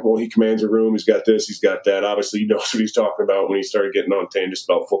 oh, okay, well, he commands a room. He's got this. He's got that. Obviously, he knows what he's talking about when he started getting on tangents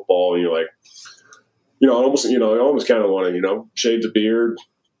about football. And you're like, I almost kind of want to, shave the beard,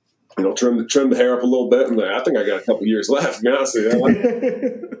 trim the hair up a little bit. And like, I think I got a couple years left. To be honest with you.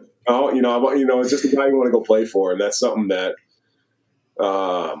 It's just the guy you want to go play for, and that's something that.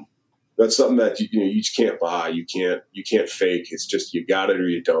 That's something that you just can't buy. You can't fake. It's just you got it or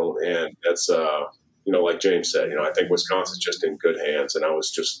you don't. And that's like James said, I think Wisconsin's just in good hands. And I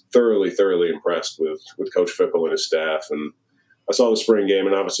was just thoroughly impressed with Coach Fickell and his staff. And I saw the spring game,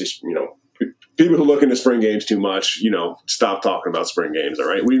 and obviously, people who look into spring games too much, stop talking about spring games. All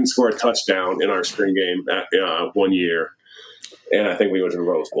right, we didn't score a touchdown in our spring game at 1 year. And I think we went to the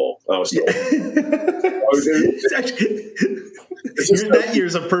Rose Bowl. I was still. That year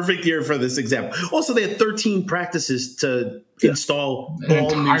is a perfect year for this example. Also, they had 13 practices to install an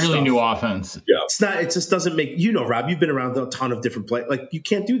all entirely new offense. Yeah, it just doesn't make. Rob, you've been around a ton of different plays. Like, you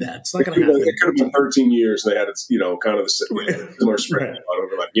can't do that. It's not going to happen. It could have been 13 years. And they had kind of the similar spring. Right.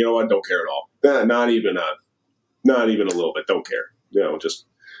 Like, you know what? Don't care at all. Not even a little bit. Don't care. Just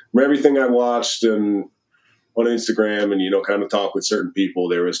from everything I watched and on Instagram and, kind of talk with certain people,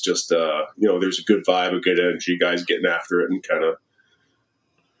 there was just, there's a good vibe, a good energy, guys getting after it and kind of,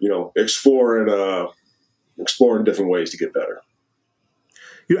 exploring different ways to get better.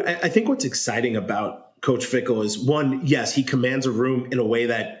 I think what's exciting about Coach Fickell is, one, yes, he commands a room in a way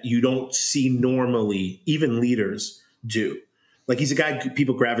that you don't see normally, even leaders do. Like, he's a guy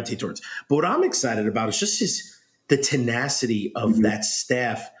people gravitate towards. But what I'm excited about is just the tenacity of that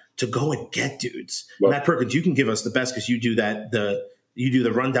staff to go and get dudes. Well, Matt Perkins, you can give us the best because you do that. You do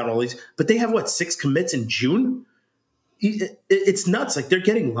the rundown, all these. But they have 6 commits in June? It's nuts. Like, they're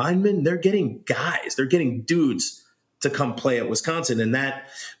getting linemen, they're getting guys, they're getting dudes to come play at Wisconsin. And that,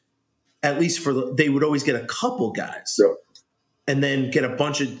 at least they would always get a couple guys. Yep. And then get a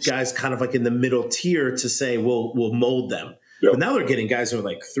bunch of guys kind of like in the middle tier to say, we'll mold them. Yep. But now they're getting guys who are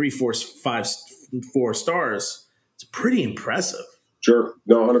like 3, 4, 5, 4 stars. It's pretty impressive. Sure.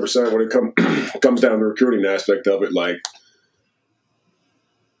 No, 100%. When it comes down to the recruiting aspect of it, like,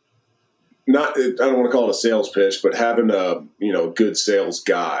 I don't want to call it a sales pitch, but having a, good sales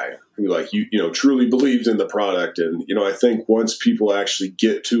guy like you know truly believed in the product. And I think once people actually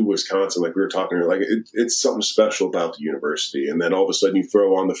get to Wisconsin, like we were talking, like it's something special about the university. And then all of a sudden you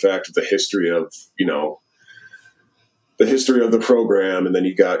throw on the fact of the history of the program, and then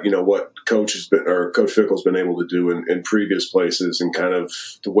you got what Coach Fickle's been able to do in previous places, and kind of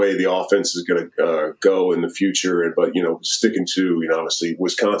the way the offense is going to go in the future. And but sticking to obviously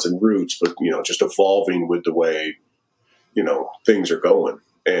Wisconsin roots, but just evolving with the way things are going.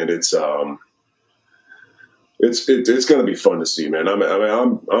 And it's going to be fun to see, man.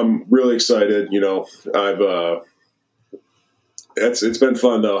 I'm really excited. It's been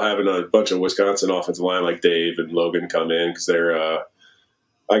fun though, having a bunch of Wisconsin offensive line like Dave and Logan come in, because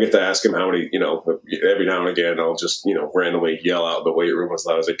I get to ask him how many, every now and again I'll just, randomly yell out in the weight room as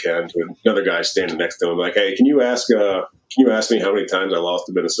loud as I can to another guy standing next to him, like, hey, can you ask me how many times I lost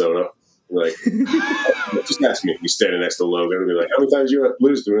to Minnesota? Like, just ask me. He's standing next to Logan and be like, how many times you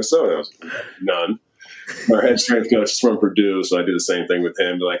lose to Minnesota? I was like, none. Our head strength coach is from Purdue, so I do the same thing with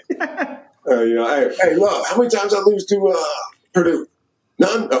him. Like, hey, look, how many times I lose to Purdue?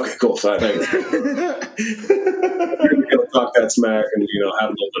 None? Okay, cool. Fine. Thanks. You're going to talk that smack and, have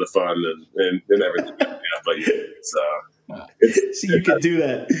a little bit of fun and everything. Yeah, but see, you can do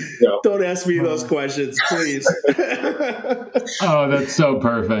that. Don't ask me those questions, please. Oh, that's so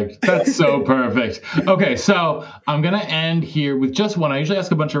perfect. That's so perfect. Okay, so I'm going to end here with just one. I usually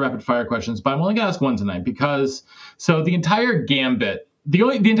ask a bunch of rapid fire questions, but I'm only going to ask one tonight because the entire gambit, the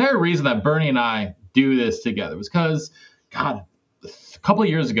entire reason that Bernie and I do this together was because, God, a couple of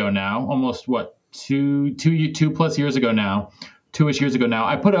years ago now, almost two plus years ago now, 2-ish years ago now,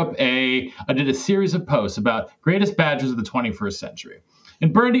 I did a series of posts about greatest Badgers of the 21st century.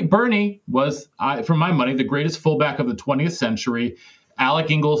 And Bernie was, for my money, the greatest fullback of the 20th century.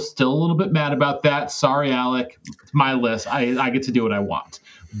 Alec Ingalls still a little bit mad about that. Sorry, Alec. It's my list. I get to do what I want.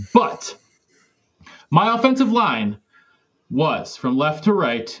 But my offensive line was, from left to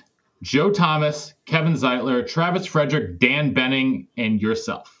right, Joe Thomas, Kevin Zeitler, Travis Frederick, Dan Benning, and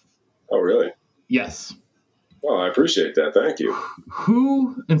yourself. Oh, really? Yes. Oh, I appreciate that. Thank you.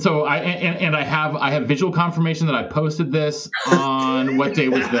 And so I have visual confirmation that I posted this on what day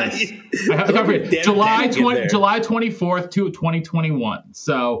was this? I have the confirmation. July 24th to 2021.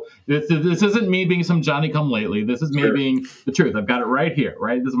 So this isn't me being some Johnny come lately. This is me being the truth. I've got it right here,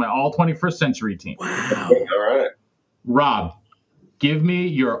 right? This is my all 21st century team. Wow. All right. Rob, give me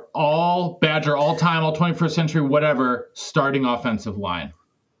your all Badger, all time, all 21st century, whatever, starting offensive line.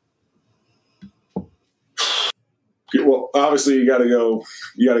 Well, obviously you got to go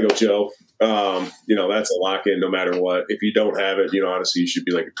Joe. That's a lock in no matter what. If you don't have it, honestly, you should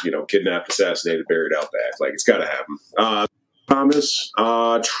be like, kidnapped, assassinated, buried out back. Like, it's got to happen. Thomas,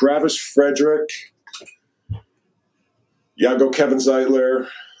 Travis Frederick. Yeah, I'll go Kevin Zeitler.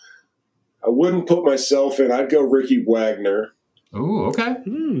 I wouldn't put myself in. I'd go Ricky Wagner. Ooh, okay.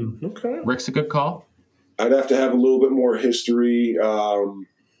 Okay. Rick's a good call. I'd have to have a little bit more history on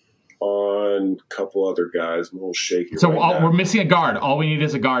a couple other guys. I'm a little shaky. So we're missing a guard. All we need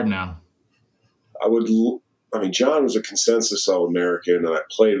is a guard now. John was a consensus All-American, and I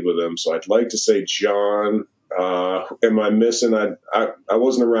played with him, so I'd like to say John. Am I missing? I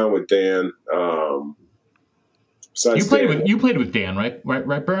wasn't around with Dan. You played with Dan, right?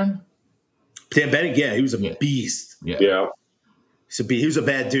 Right, Bern? Dan Benning, yeah, he was a beast. Yeah. He was a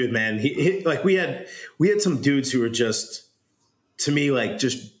bad dude, man. He we had some dudes who were just, to me, like,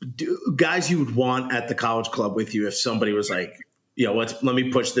 just guys you would want at the college club with you if somebody was like, let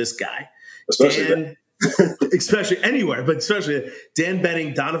me push this guy. Especially anywhere, but especially Dan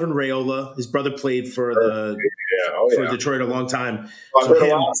Benning, Donovan Raiola. His brother played for for Detroit a long time. I've heard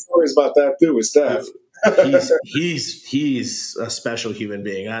a lot of stories about that too with Steph. He's a special human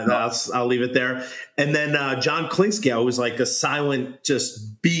being. I'll leave it there. And then John Klingsky, who was like a silent,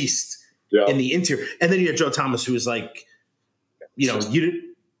 just beast in the interior. And then you had Joe Thomas, who was like,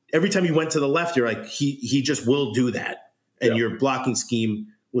 every time you went to the left, you're like, he just will do that. And your blocking scheme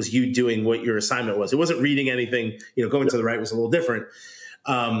was you doing what your assignment was. It wasn't reading anything. Going to the right was a little different.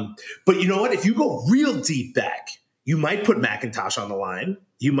 But you know what? If you go real deep back, you might put McIntosh on the line.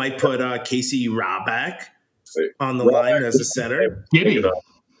 You might put Casey Raback on the line as a center.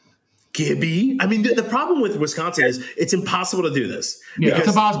 Gibby. I mean, the problem with Wisconsin is it's impossible to do this. Yeah, it's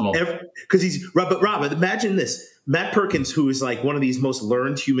impossible. Because but Rob, imagine this. Matt Perkins, who is like one of these most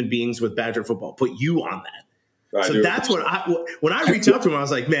learned human beings with Badger football, put you on that. So that's what when I reached out to him, I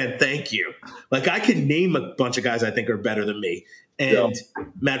was like, man, thank you. Like, I can name a bunch of guys I think are better than me. And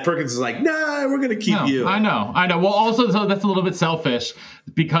Matt Perkins is like, nah, we're going to keep you. I know. Well, also, so that's a little bit selfish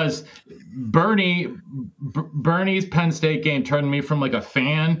because Bernie's Penn State game turned me from like a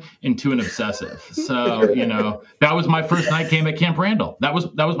fan into an obsessive. So, that was my first night game at Camp Randall. That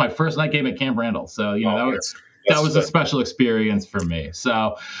was my first night game at Camp Randall. So, that was a special experience for me.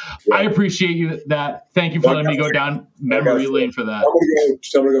 So I appreciate you Thank you for letting me go down memory lane for that.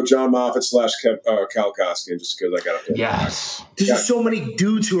 I'm gonna go John Moffitt / Cal Koskinen just because I got to. Yes. There's just so many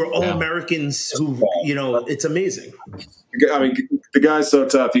dudes who are all Americans who, it's amazing. I mean, the guy's so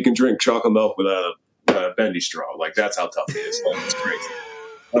tough. He can drink chocolate milk without a bendy straw. Like, that's how tough he is. Like, it's crazy.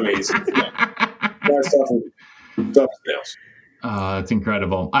 I mean, guy's tough as nails. It's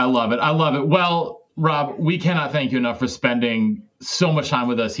incredible. I love it. Well, Rob, we cannot thank you enough for spending so much time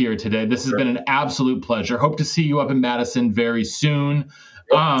with us here today. This has been an absolute pleasure. Hope to see you up in Madison very soon.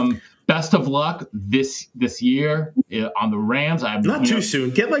 Best of luck this year on the Rams. Not too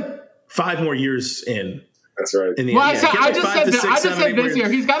soon. Get like 5 more years in. That's right. I just said this year.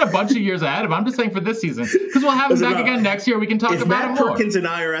 He's got a bunch of years ahead of him. I'm just saying for this season because we'll have him back again next year. We can talk about Matt it more. If Perkins and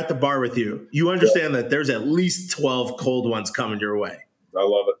I are at the bar with you, you understand that there's at least 12 cold ones coming your way. I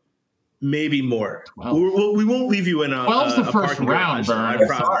love it. Maybe more. We won't leave you in a 12's the first round, Burn.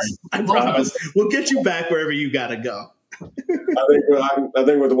 I promise. We'll get you back wherever you got to go. I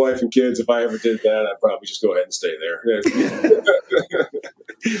think with the wife and kids, if I ever did that, I'd probably just go ahead and stay there.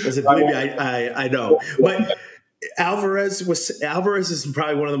 Listen, I know. But Alvarez is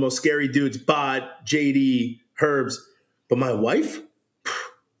probably one of the most scary dudes. Bod, JD, Herbs. But my wife,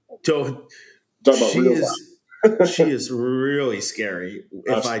 she is really scary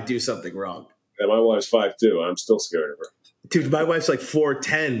if I do something wrong. Yeah, my wife's 5'2". I'm still scared of her. Dude, my wife's like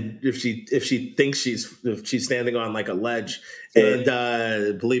 4'10" if she thinks she's standing on like a ledge. And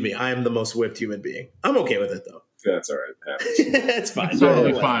believe me, I am the most whipped human being. I'm okay with it though. Yeah, it's all right. It's fine. It's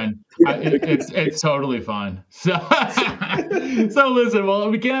totally fine. It's totally fine. So listen,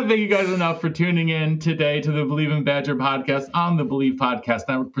 well, we can't thank you guys enough for tuning in today to the Believe in Badger podcast on the Believe Podcast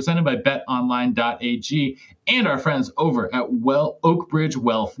Network, presented by betonline.ag and our friends over at Oakbridge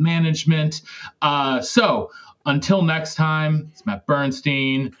Wealth Management. So until next time, it's Matt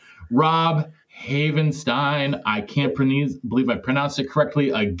Bernstein, Rob Havenstein. I can't believe I pronounced it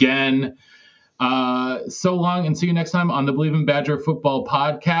correctly again. So long, and see you next time on the Believe in Badger Football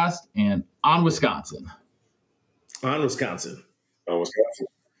Podcast and on Wisconsin. On Wisconsin. On Wisconsin.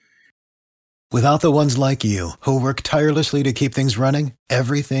 Without the ones like you, who work tirelessly to keep things running,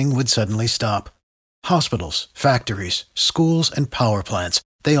 everything would suddenly stop. Hospitals, factories, schools, and power plants,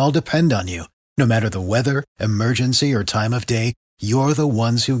 they all depend on you. No matter the weather, emergency, or time of day, you're the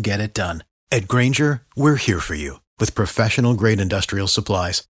ones who get it done. At Grainger, we're here for you with professional-grade industrial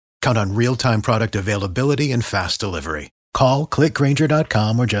supplies. Count on real-time product availability and fast delivery. Call, click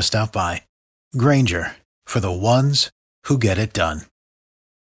Grainger.com, or just stop by. Grainger, for the ones who get it done.